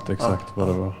 jag minns inte exakt vad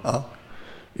det var. Ja.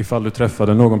 Ifall du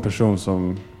träffade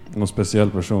någon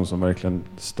speciell person som verkligen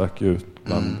stack ut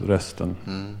bland resten.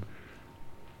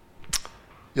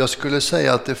 Jag skulle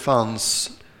säga att det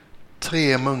fanns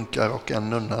 3 munkar och en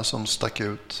nunna som stack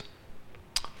ut.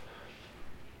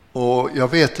 Och jag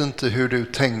vet inte hur du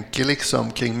tänker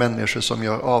liksom kring människor som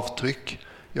gör avtryck.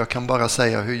 Jag kan bara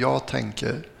säga hur jag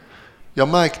tänker. Jag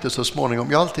märkte så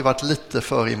småningom, jag har alltid varit lite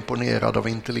för imponerad av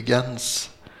intelligens.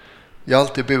 Jag har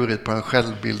alltid burit på en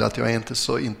självbild att jag är inte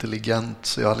så intelligent,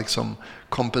 så jag liksom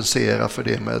kompenserar för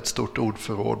det med ett stort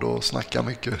ordförråd och snackar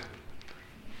mycket.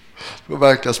 För att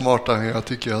verka smartare än jag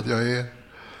tycker att jag är.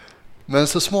 Men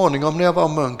så småningom när jag var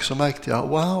munk så märkte jag,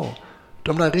 wow,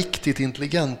 de där riktigt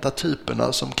intelligenta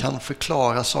typerna som kan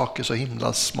förklara saker så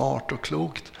himla smart och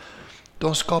klokt,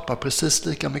 de skapar precis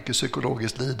lika mycket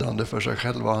psykologiskt lidande för sig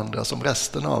själva och andra som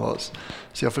resten av oss.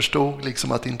 Så jag förstod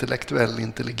liksom att intellektuell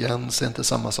intelligens är inte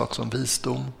samma sak som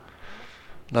visdom.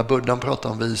 När Buddha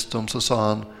pratade om visdom så sa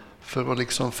han, för att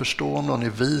liksom förstå om någon är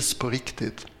vis på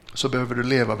riktigt så behöver du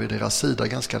leva vid deras sida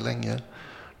ganska länge.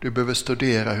 Du behöver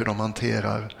studera hur de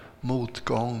hanterar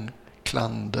motgång,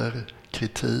 klander,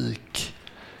 kritik,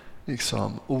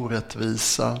 liksom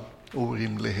orättvisa,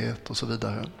 orimlighet och så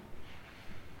vidare.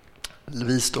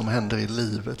 Visdom händer i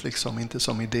livet, liksom, inte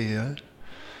som idéer.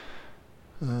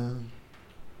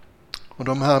 Och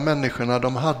de här människorna,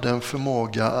 de hade en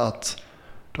förmåga att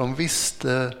de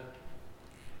visste,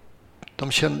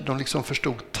 de liksom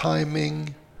förstod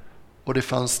timing, och det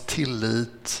fanns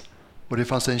tillit, och det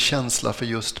fanns en känsla för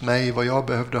just mig, vad jag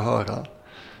behövde höra.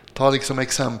 Ta liksom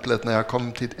exemplet när jag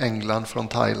kom till England från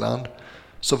Thailand,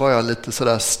 så var jag lite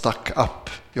sådär stuck up.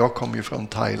 Jag kom ju från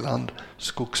Thailand,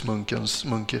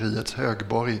 munkeriets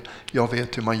högborg. Jag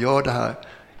vet hur man gör det här.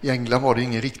 I England var det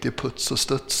ingen riktig puts och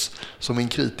studs. Så min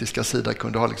kritiska sida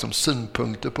kunde ha liksom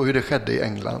synpunkter på hur det skedde i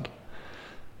England.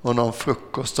 Och någon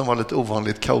frukost som var lite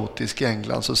ovanligt kaotisk i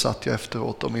England, så satt jag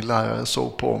efteråt och min lärare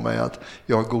såg på mig att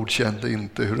jag godkände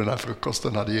inte hur den här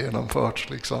frukosten hade genomförts.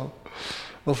 Liksom.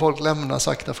 Och folk lämnar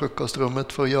sakta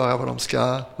frukostrummet för att göra vad de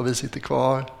ska, och vi sitter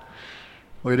kvar.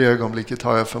 Och i det ögonblicket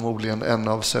har jag förmodligen en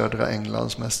av södra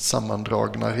Englands mest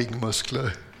sammandragna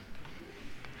ringmuskler.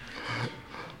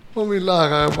 Och min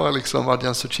lärare var liksom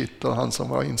Vadjan Suchito, han som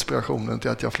var inspirationen till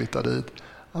att jag flyttade dit.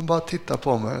 Han bara tittade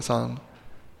på mig och sa,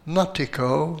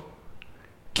 Natthiko,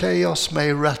 chaos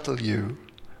may rattle you,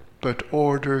 but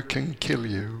order can kill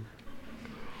you.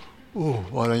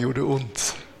 Vad den gjorde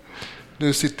ont.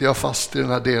 Nu sitter jag fast i den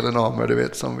här delen av mig, du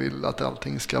vet, som vill att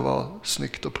allting ska vara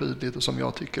snyggt och prydligt och som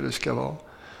jag tycker det ska vara.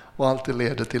 Och allt det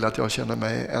leder till att jag känner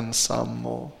mig ensam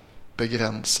och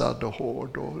begränsad och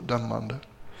hård och dömande.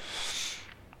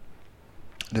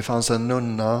 Det fanns en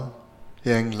nunna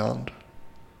i England.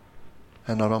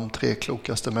 En av de 3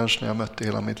 klokaste människorna jag mött i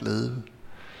hela mitt liv.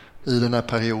 I den här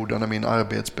perioden när min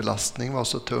arbetsbelastning var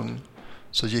så tung,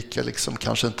 så gick jag liksom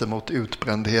kanske inte mot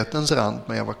utbrändhetens rand,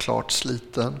 men jag var klart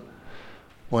sliten.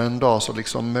 Och en dag så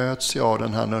liksom möts jag av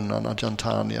den här nunnan,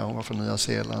 Argentania, hon var från Nya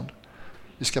Zeeland.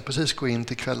 Vi ska precis gå in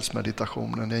till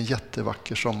kvällsmeditationen, det är en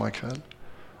jättevacker sommarkväll.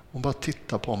 Hon bara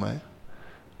tittar på mig.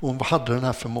 Hon hade den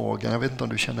här förmågan, jag vet inte om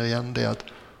du känner igen det, att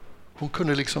hon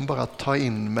kunde liksom bara ta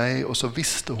in mig, och så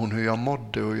visste hon hur jag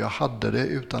mådde och jag hade det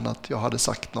utan att jag hade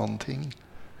sagt någonting.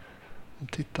 Hon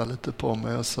tittade lite på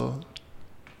mig och så,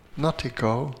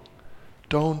 Natthiko,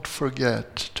 don't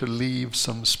forget to leave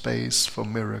some space for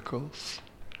miracles.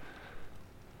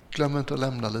 Glöm inte att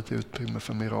lämna lite utrymme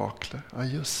för mirakler. Ja,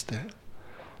 just det.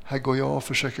 Här går jag och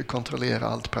försöker kontrollera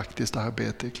allt praktiskt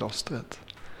arbete i klostret.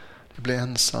 Det blir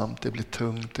ensamt, det blir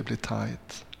tungt, det blir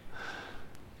tajt.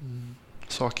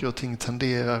 Saker och ting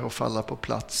tenderar att falla på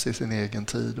plats i sin egen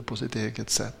tid och på sitt eget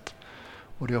sätt.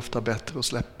 Och det är ofta bättre att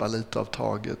släppa lite av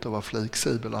taget och vara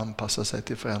flexibel och anpassa sig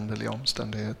till föränderliga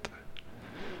omständigheter.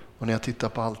 Och när jag tittar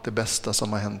på allt det bästa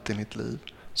som har hänt i mitt liv,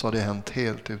 så har det hänt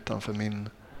helt utanför min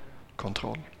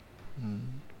kontroll.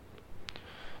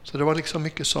 Så det var liksom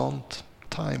mycket sånt.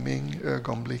 Timing,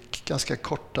 ögonblick, ganska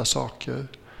korta saker.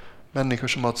 Människor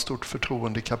som har ett stort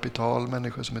förtroendekapital,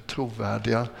 människor som är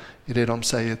trovärdiga i det de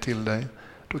säger till dig.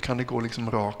 Då kan det gå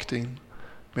liksom rakt in.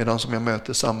 Medan som jag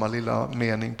möter samma lilla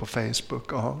mening på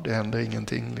Facebook, det händer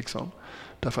ingenting liksom.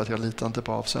 Därför att jag litar inte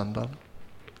på avsändaren.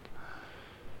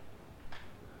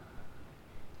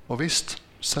 Och visst,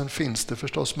 sen finns det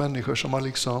förstås människor som har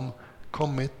liksom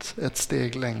kommit ett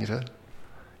steg längre.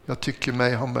 Jag tycker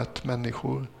mig ha mött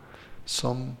människor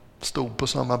som stod på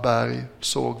samma berg,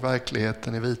 såg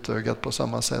verkligheten i vitögat på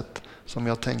samma sätt som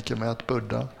jag tänker mig att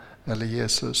Buddha eller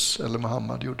Jesus eller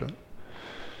Muhammad gjorde.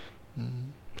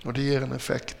 Och det ger en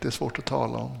effekt, det är svårt att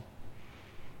tala om.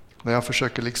 När jag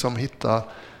försöker liksom hitta,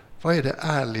 vad är det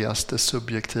ärligaste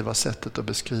subjektiva sättet att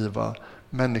beskriva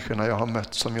människorna jag har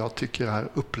mött som jag tycker är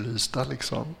upplysta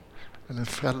liksom. Eller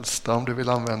frälsta om du vill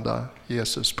använda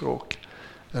Jesus språk.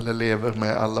 Eller lever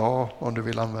med Allah om du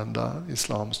vill använda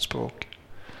islams språk.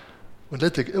 Och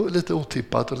lite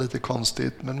otippat och lite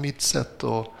konstigt, men mitt sätt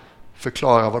att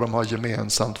förklara vad de har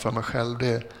gemensamt för mig själv, det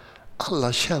är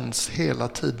alla känns hela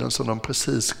tiden som de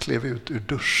precis klev ut ur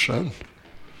duschen.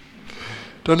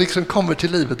 De liksom kommer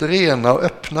till livet rena och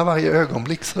öppna varje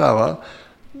ögonblick sådär, va?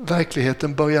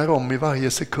 Verkligheten börjar om i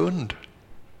varje sekund.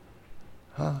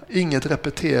 Ja, inget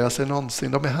repeterar sig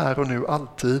någonsin. De är här och nu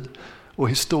alltid. Och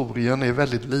historien är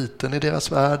väldigt liten i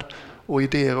deras värld. Och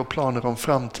idéer och planer om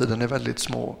framtiden är väldigt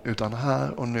små. Utan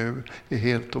här och nu är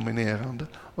helt dominerande.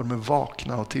 Och de är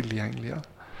vakna och tillgängliga.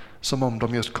 Som om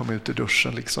de just kom ut ur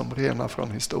duschen, liksom rena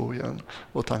från historien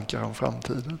och tankar om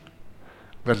framtiden.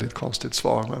 Väldigt konstigt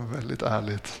svar, men väldigt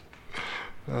ärligt.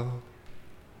 Ja.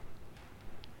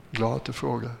 Glad att du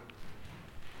frågar.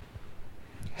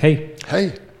 Hej.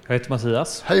 Hej. Jag heter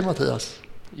Mattias. Hej Mattias.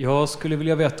 Jag skulle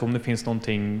vilja veta om det finns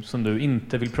någonting som du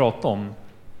inte vill prata om.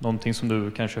 Någonting som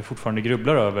du kanske fortfarande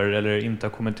grubblar över eller inte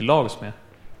har kommit till lags med.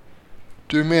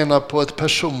 Du menar på ett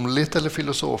personligt eller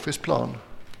filosofiskt plan?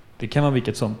 Det kan vara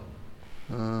vilket som.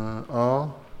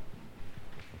 Ja.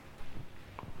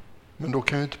 Men då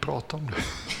kan jag inte prata om det.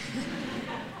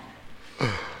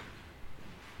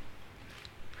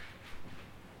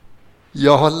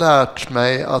 Jag har lärt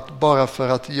mig att bara för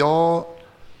att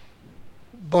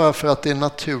det är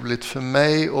naturligt för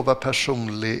mig att vara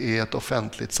personlig i ett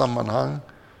offentligt sammanhang,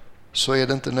 så är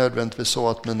det inte nödvändigtvis så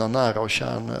att mina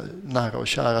nära och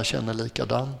kära känner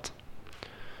likadant.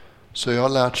 Så jag har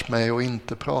lärt mig att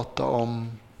inte prata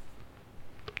om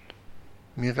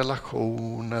min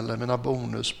relation eller mina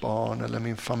bonusbarn eller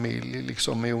min familj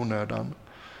liksom i onödan.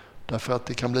 Därför att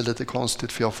det kan bli lite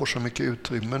konstigt, för jag får så mycket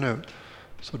utrymme nu.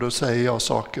 Så då säger jag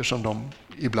saker som de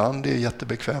ibland är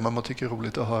jättebekväma och tycker är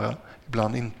roligt att höra,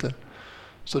 ibland inte.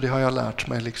 Så det har jag lärt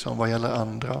mig liksom vad gäller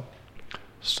andra.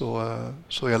 Så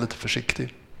är jag lite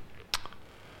försiktig.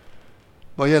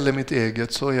 Vad gäller mitt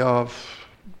eget så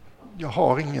jag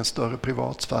har ingen större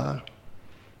privatsfär.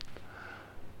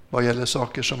 Vad gäller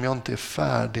saker som jag inte är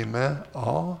färdig med,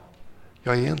 ja,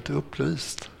 jag är inte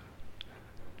upplyst.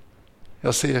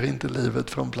 Jag ser inte livet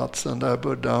från platsen där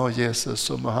Buddha och Jesus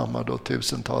och Muhammad och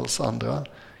tusentals andra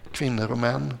kvinnor och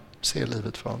män ser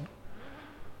livet från.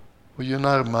 Och ju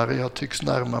närmare jag tycks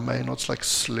närma mig något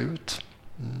slags slut,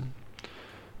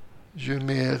 ju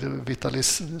mer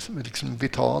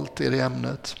vitalt är det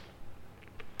ämnet.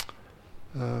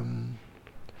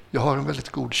 Jag har en väldigt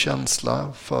god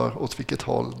känsla för åt vilket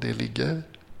håll det ligger.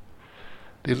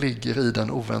 Det ligger i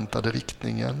den oväntade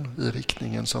riktningen, i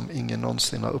riktningen som ingen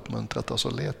någonsin har uppmuntrat oss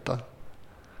att leta.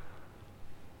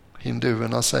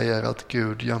 Hinduerna säger att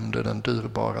Gud gömde den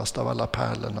dyrbaraste av alla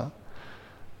pärlorna,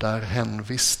 där hen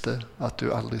visste att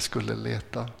du aldrig skulle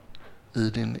leta, i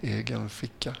din egen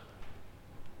ficka.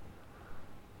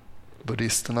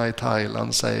 Buddhisterna i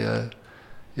Thailand säger: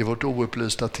 i vårt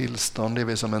oupplysta tillstånd är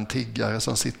vi som en tiggare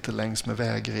som sitter längs med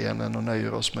vägrenen och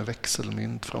nöjer oss med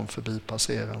växelmynt från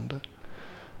förbipasserande.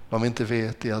 Vad vi inte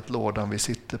vet är att lådan vi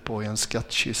sitter på är en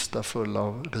skattkista full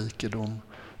av rikedom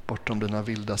bortom dina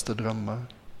vildaste drömmar.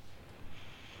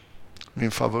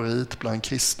 Min favorit bland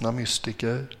kristna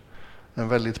mystiker, en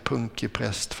väldigt punkig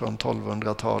präst från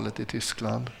 1200-talet i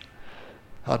Tyskland,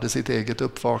 hade sitt eget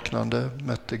uppvaknande,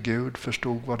 mötte Gud,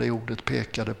 förstod vad det ordet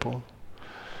pekade på.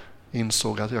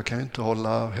 Insåg att jag kan inte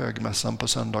hålla högmässan på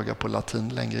söndagar på latin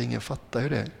längre, ingen fattar ju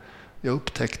det. Jag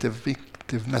upptäckte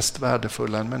det mest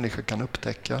värdefulla en människa kan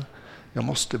upptäcka. Jag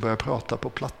måste börja prata på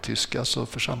plattyska så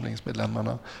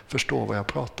församlingsmedlemmarna förstår vad jag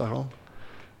pratar om.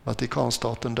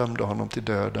 Vatikanstaten dömde honom till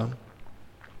döden.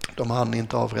 De hann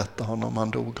inte avrätta honom,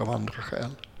 han dog av andra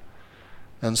skäl.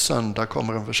 En söndag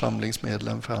kommer en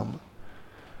församlingsmedlem fram.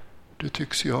 Du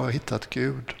tycks ju ha hittat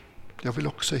Gud. Jag vill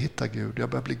också hitta Gud. Jag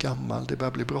börjar bli gammal, det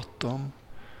börjar bli bråttom.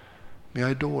 Men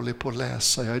jag är dålig på att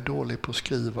läsa, jag är dålig på att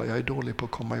skriva, jag är dålig på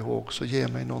att komma ihåg. Så ge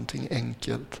mig någonting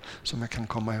enkelt som jag kan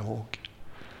komma ihåg.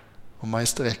 Och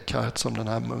Meister Eckhart, som den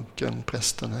här munken,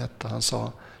 prästen hette, han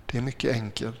sa: det är mycket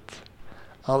enkelt.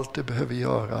 Allt du behöver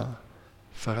göra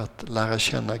för att lära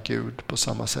känna Gud på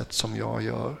samma sätt som jag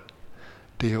gör,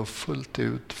 det är att fullt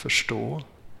ut förstå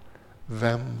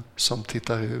vem som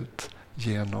tittar ut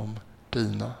genom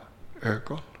dina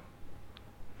ögon.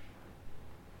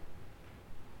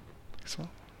 Så.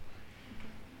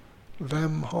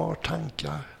 Vem har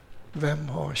tankar? Vem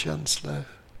har känslor?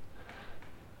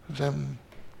 Vem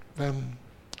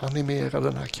animerar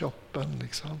den här kroppen?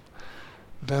 Liksom?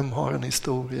 Vem har en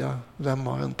historia? Vem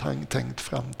har en tänkt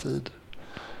framtid?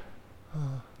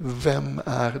 Vem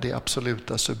är det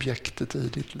absoluta subjektet i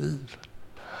ditt liv?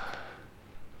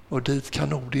 Och dit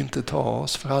kan ord inte ta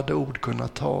oss, för hade ord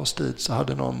kunnat ta oss dit så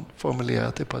hade någon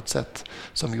formulerat det på ett sätt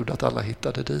som gjorde att alla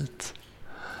hittade dit.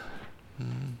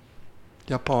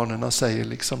 Japanerna säger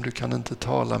liksom, du kan inte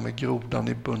tala med grodan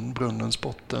i brunnens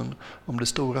botten om det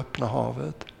stora öppna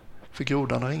havet. För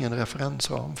grodan har ingen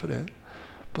referensram för det.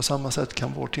 På samma sätt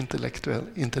kan vårt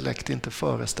intellekt inte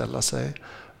föreställa sig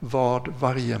vad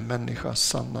varje människas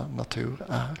sanna natur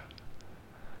är.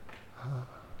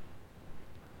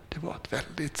 Det var ett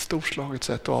väldigt storslaget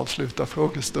sätt att avsluta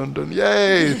frågestunden.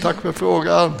 Yay! Tack för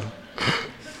frågan!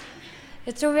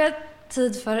 Jag tror vi har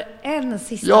tid för en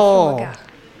sista fråga.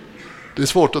 Det är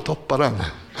svårt att toppa den.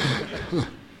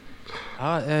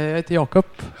 Ja, jag heter Jakob.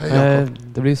 Hej, Jakob.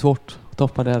 Det blir svårt att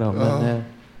toppa det då. Men,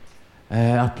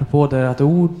 apropå det att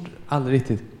ord aldrig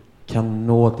riktigt kan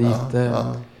nå dit.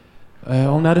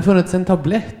 Om det hade funnits en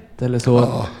tablett eller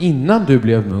så innan du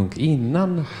blev munk,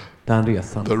 innan den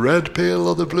resan. The red pill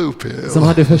or the blue pill. Som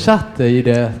hade försatt dig i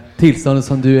det tillståndet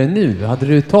som du är nu. Hade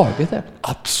du tagit det?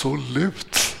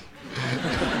 Absolut.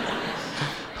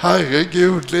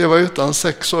 Herregud, leva utan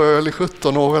 6 år eller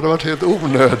 17 år hade varit helt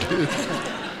onödigt.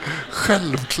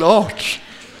 Självklart.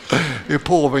 Är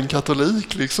påven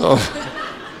katolik liksom?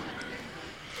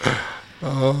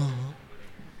 Ja.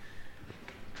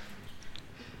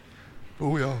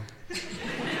 Oh ja.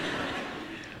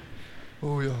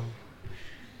 Oh ja.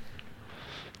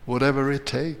 Whatever it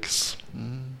takes.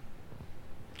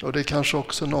 Och det är kanske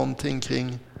också någonting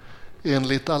kring,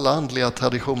 enligt alla andliga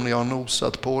traditioner jag har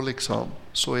nosat på liksom,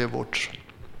 så är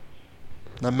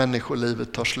när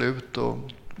människolivet tar slut och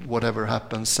whatever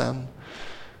happens sen,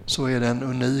 så är det en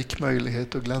unik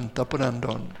möjlighet att glänta på den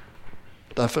dagen.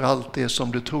 Därför allt det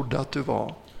som du trodde att du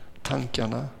var,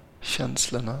 tankarna,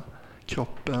 känslorna,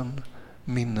 kroppen,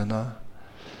 minnena,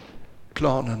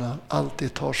 planerna, allt det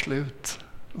tar slut.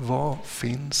 Vad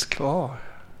finns kvar?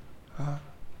 Ja.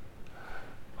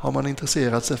 Har man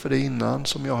intresserat sig för det innan,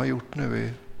 som jag har gjort nu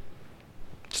i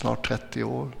snart 30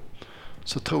 år,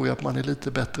 så tror jag att man är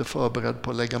lite bättre förberedd på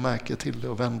att lägga märke till det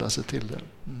och vända sig till det.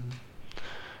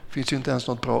 Det finns ju inte ens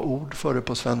något bra ord för det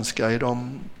på svenska i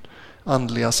de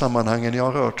andliga sammanhangen jag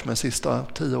har rört med de sista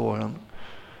 10 åren.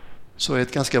 Så är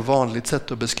ett ganska vanligt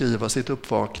sätt att beskriva sitt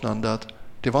uppvaknande att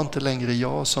det var inte längre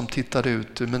jag som tittade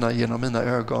ut genom mina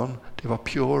ögon. Det var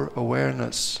pure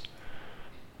awareness.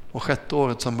 Och 6:e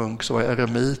året som munk så var jag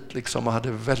eremit liksom, och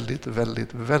hade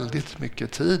väldigt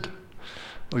mycket tid.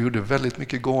 Och gjorde väldigt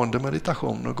mycket gående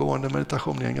meditation. Och gående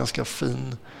meditation är en ganska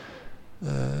fin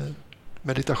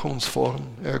meditationsform.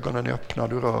 Ögonen är öppna,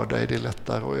 du rör dig, det är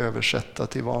lättare att översätta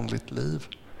till vanligt liv.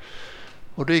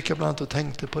 Och då gick jag bland annat och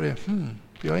tänkte på det.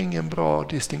 Vi har ingen bra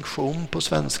distinktion på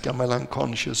svenska mellan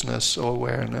consciousness och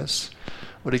awareness.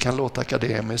 Och det kan låta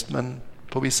akademiskt, men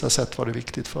på vissa sätt var det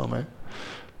viktigt för mig.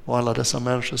 Och alla dessa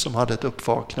människor som hade ett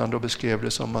uppvaknande och beskrev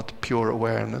det som att pure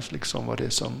awareness liksom var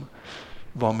det som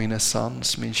var min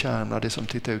essens, min kärna, det som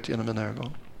tittade ut genom mina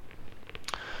ögon.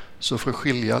 Så för att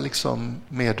skilja liksom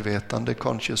medvetande,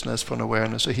 consciousness från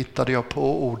awareness, så hittade jag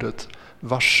på ordet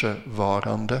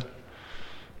varsevarande.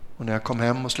 Och när jag kom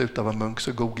hem och slutade vara munk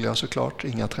så googlade jag såklart,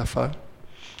 inga träffar.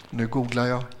 Nu googlar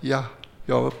jag,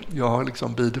 jag har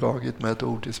liksom bidragit med ett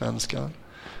ord i svenska.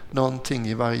 Någonting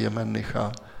i varje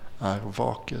människa är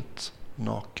vaket,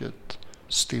 naket,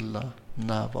 stilla,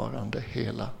 närvarande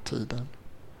hela tiden.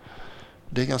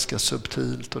 Det är ganska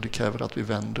subtilt och det kräver att vi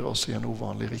vänder oss i en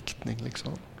ovanlig riktning.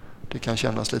 Liksom. Det kan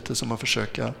kännas lite som att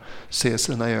försöka se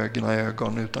sina egna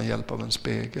ögon utan hjälp av en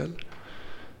spegel.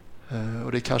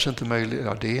 Och det är kanske inte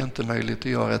möjligt, det är inte möjligt att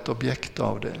göra ett objekt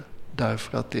av det.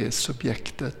 Därför att det är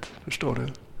subjektet, förstår du?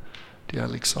 Det är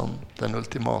liksom den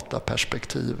ultimata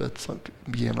perspektivet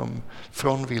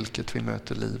från vilket vi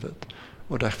möter livet.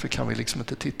 Och därför kan vi liksom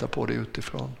inte titta på det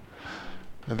utifrån.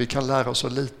 Men vi kan lära oss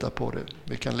att lita på det.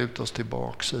 Vi kan luta oss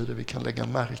tillbaka i det. Vi kan lägga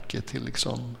märke till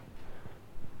liksom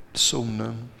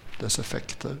zonen, dess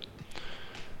effekter.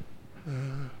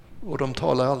 Och de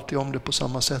talar alltid om det på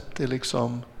samma sätt. Det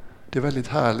är väldigt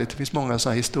härligt. Det finns många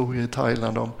sådana historier i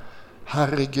Thailand om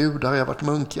herregud, har jag varit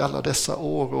munk i alla dessa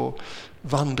år och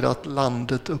vandrat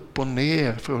landet upp och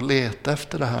ner för att leta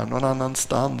efter det här någon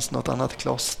annanstans, något annat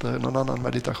kloster, någon annan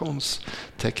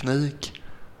meditationsteknik.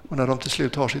 Och när de till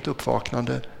slut har sitt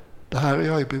uppvaknande, det här har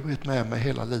jag ju burit med mig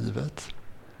hela livet.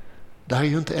 Det här är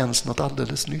ju inte ens något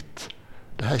alldeles nytt.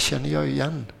 Det här känner jag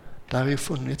igen. Det här har ju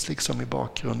funnits liksom i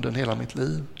bakgrunden hela mitt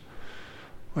liv.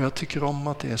 Och jag tycker om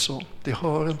att det är så. Det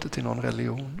hör inte till någon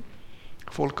religion.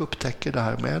 Folk upptäcker det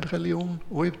här med religion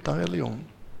och utan religion.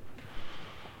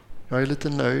 Jag är lite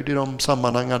nöjd i de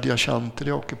sammanhang adiachanter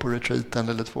jag åker på retreat 1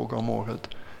 eller 2 gånger om året.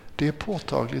 Det är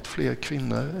påtagligt fler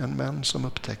kvinnor än män som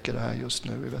upptäcker det här just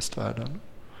nu i västvärlden.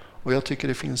 Och jag tycker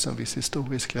det finns en viss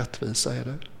historisk rättvisa i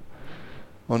det.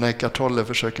 Och när Eckart Tolle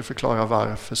försöker förklara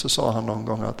varför så sa han någon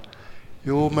gång att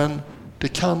jo, men det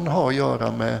kan ha att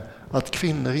göra med att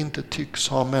kvinnor inte tycks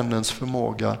ha männens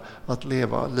förmåga att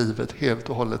leva livet helt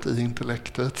och hållet i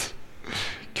intellektet.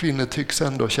 Kvinnor tycks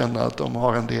ändå känna att de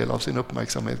har en del av sin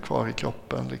uppmärksamhet kvar i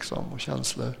kroppen liksom, och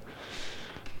känslor.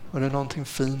 Och det är någonting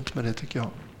fint med det, tycker jag.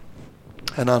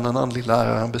 En annan andlig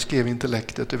lärare, han beskrev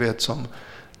intellektet, du vet, som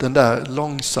den där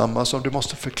långsamma som du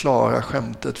måste förklara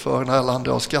skämtet för när alla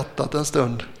andra har skrattat en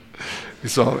stund.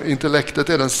 Så intellektet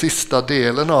är den sista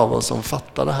delen av oss som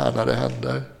fattar det här när det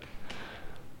händer.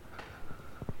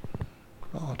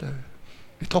 Ja,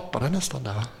 vi toppade nästan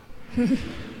där.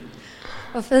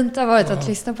 Vad fint det har varit att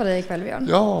lyssna på dig ikväll, Björn.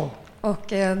 Ja.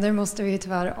 Och nu måste vi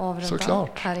tyvärr avrunda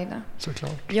Såklart. här inne.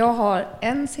 Såklart. Jag har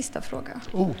en sista fråga.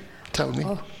 Tell me.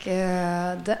 Och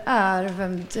det är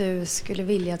vem du skulle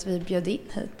vilja att vi bjöd in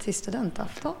hit till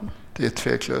studentafton. Det är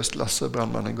tveklöst Lasse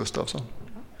Brandmannen Gustafsson.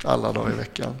 Alla dagar i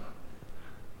veckan.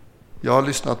 Jag har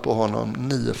lyssnat på honom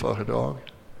 9 föredrag.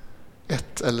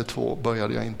 1 eller 2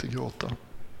 började jag inte gråta.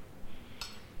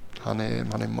 Han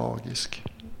är magisk.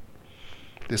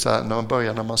 Det är så här,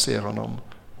 när man ser honom,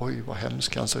 oj vad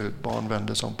hemskt han ser ut, barn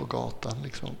vänder sig om på gatan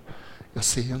liksom. Jag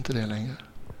ser inte det längre.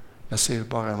 Jag ser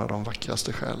bara en av de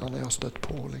vackraste själarna jag har stött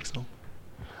på liksom.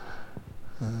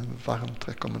 Varmt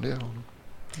rekommenderar honom.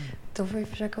 Då får vi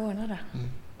försöka ordna det.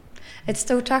 Ett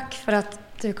stort tack för att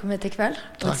du kom hit ikväll.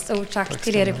 Tack. Och ett stort tack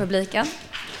till er i publiken.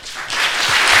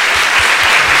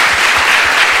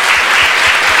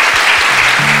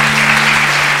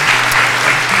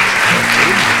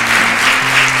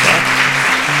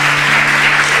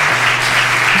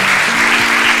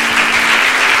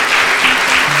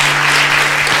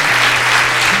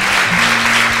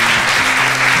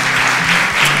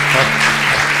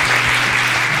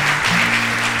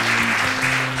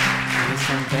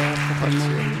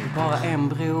 Bara en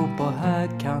bro på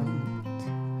högkant.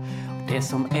 Det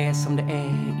som det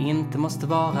är inte måste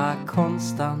vara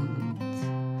konstant.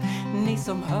 Ni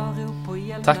som hör rop på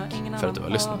hjälp. Tack för att du har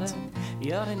lyssnat.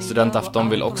 Studentafton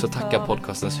vill också tacka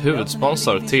podcastens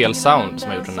huvudsponsor TL Sound som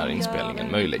har gjort den här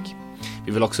inspelningen möjlig.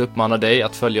 Vi vill också uppmana dig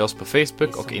att följa oss på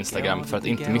Facebook och Instagram för att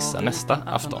inte missa nästa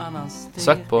afton.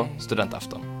 Sök på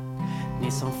Studentafton.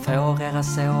 Ni som får era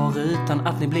sår utan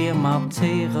att ni blir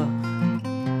martyrer.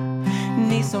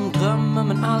 Ni som drömmer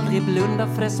men aldrig blundar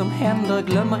för det som händer.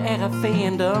 Glömmer era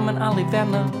fiender men aldrig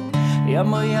vänner. Jag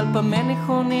må hjälpa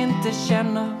människor ni inte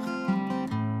känner.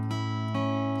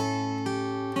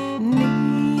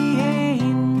 Ni är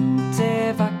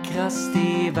inte vackrast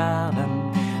i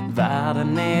världen.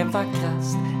 Världen är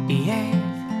vackrast i er.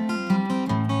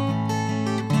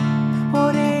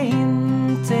 Och det är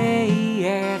inte i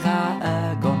era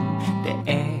ögon.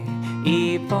 Det är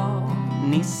i vad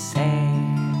ni ser.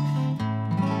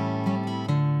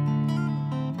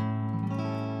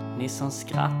 Ni som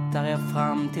skrattar er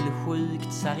fram till det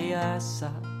sjukt seriösa.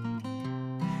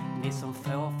 Ni som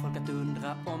får folk att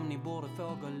undra om ni borde få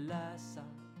gå lösa.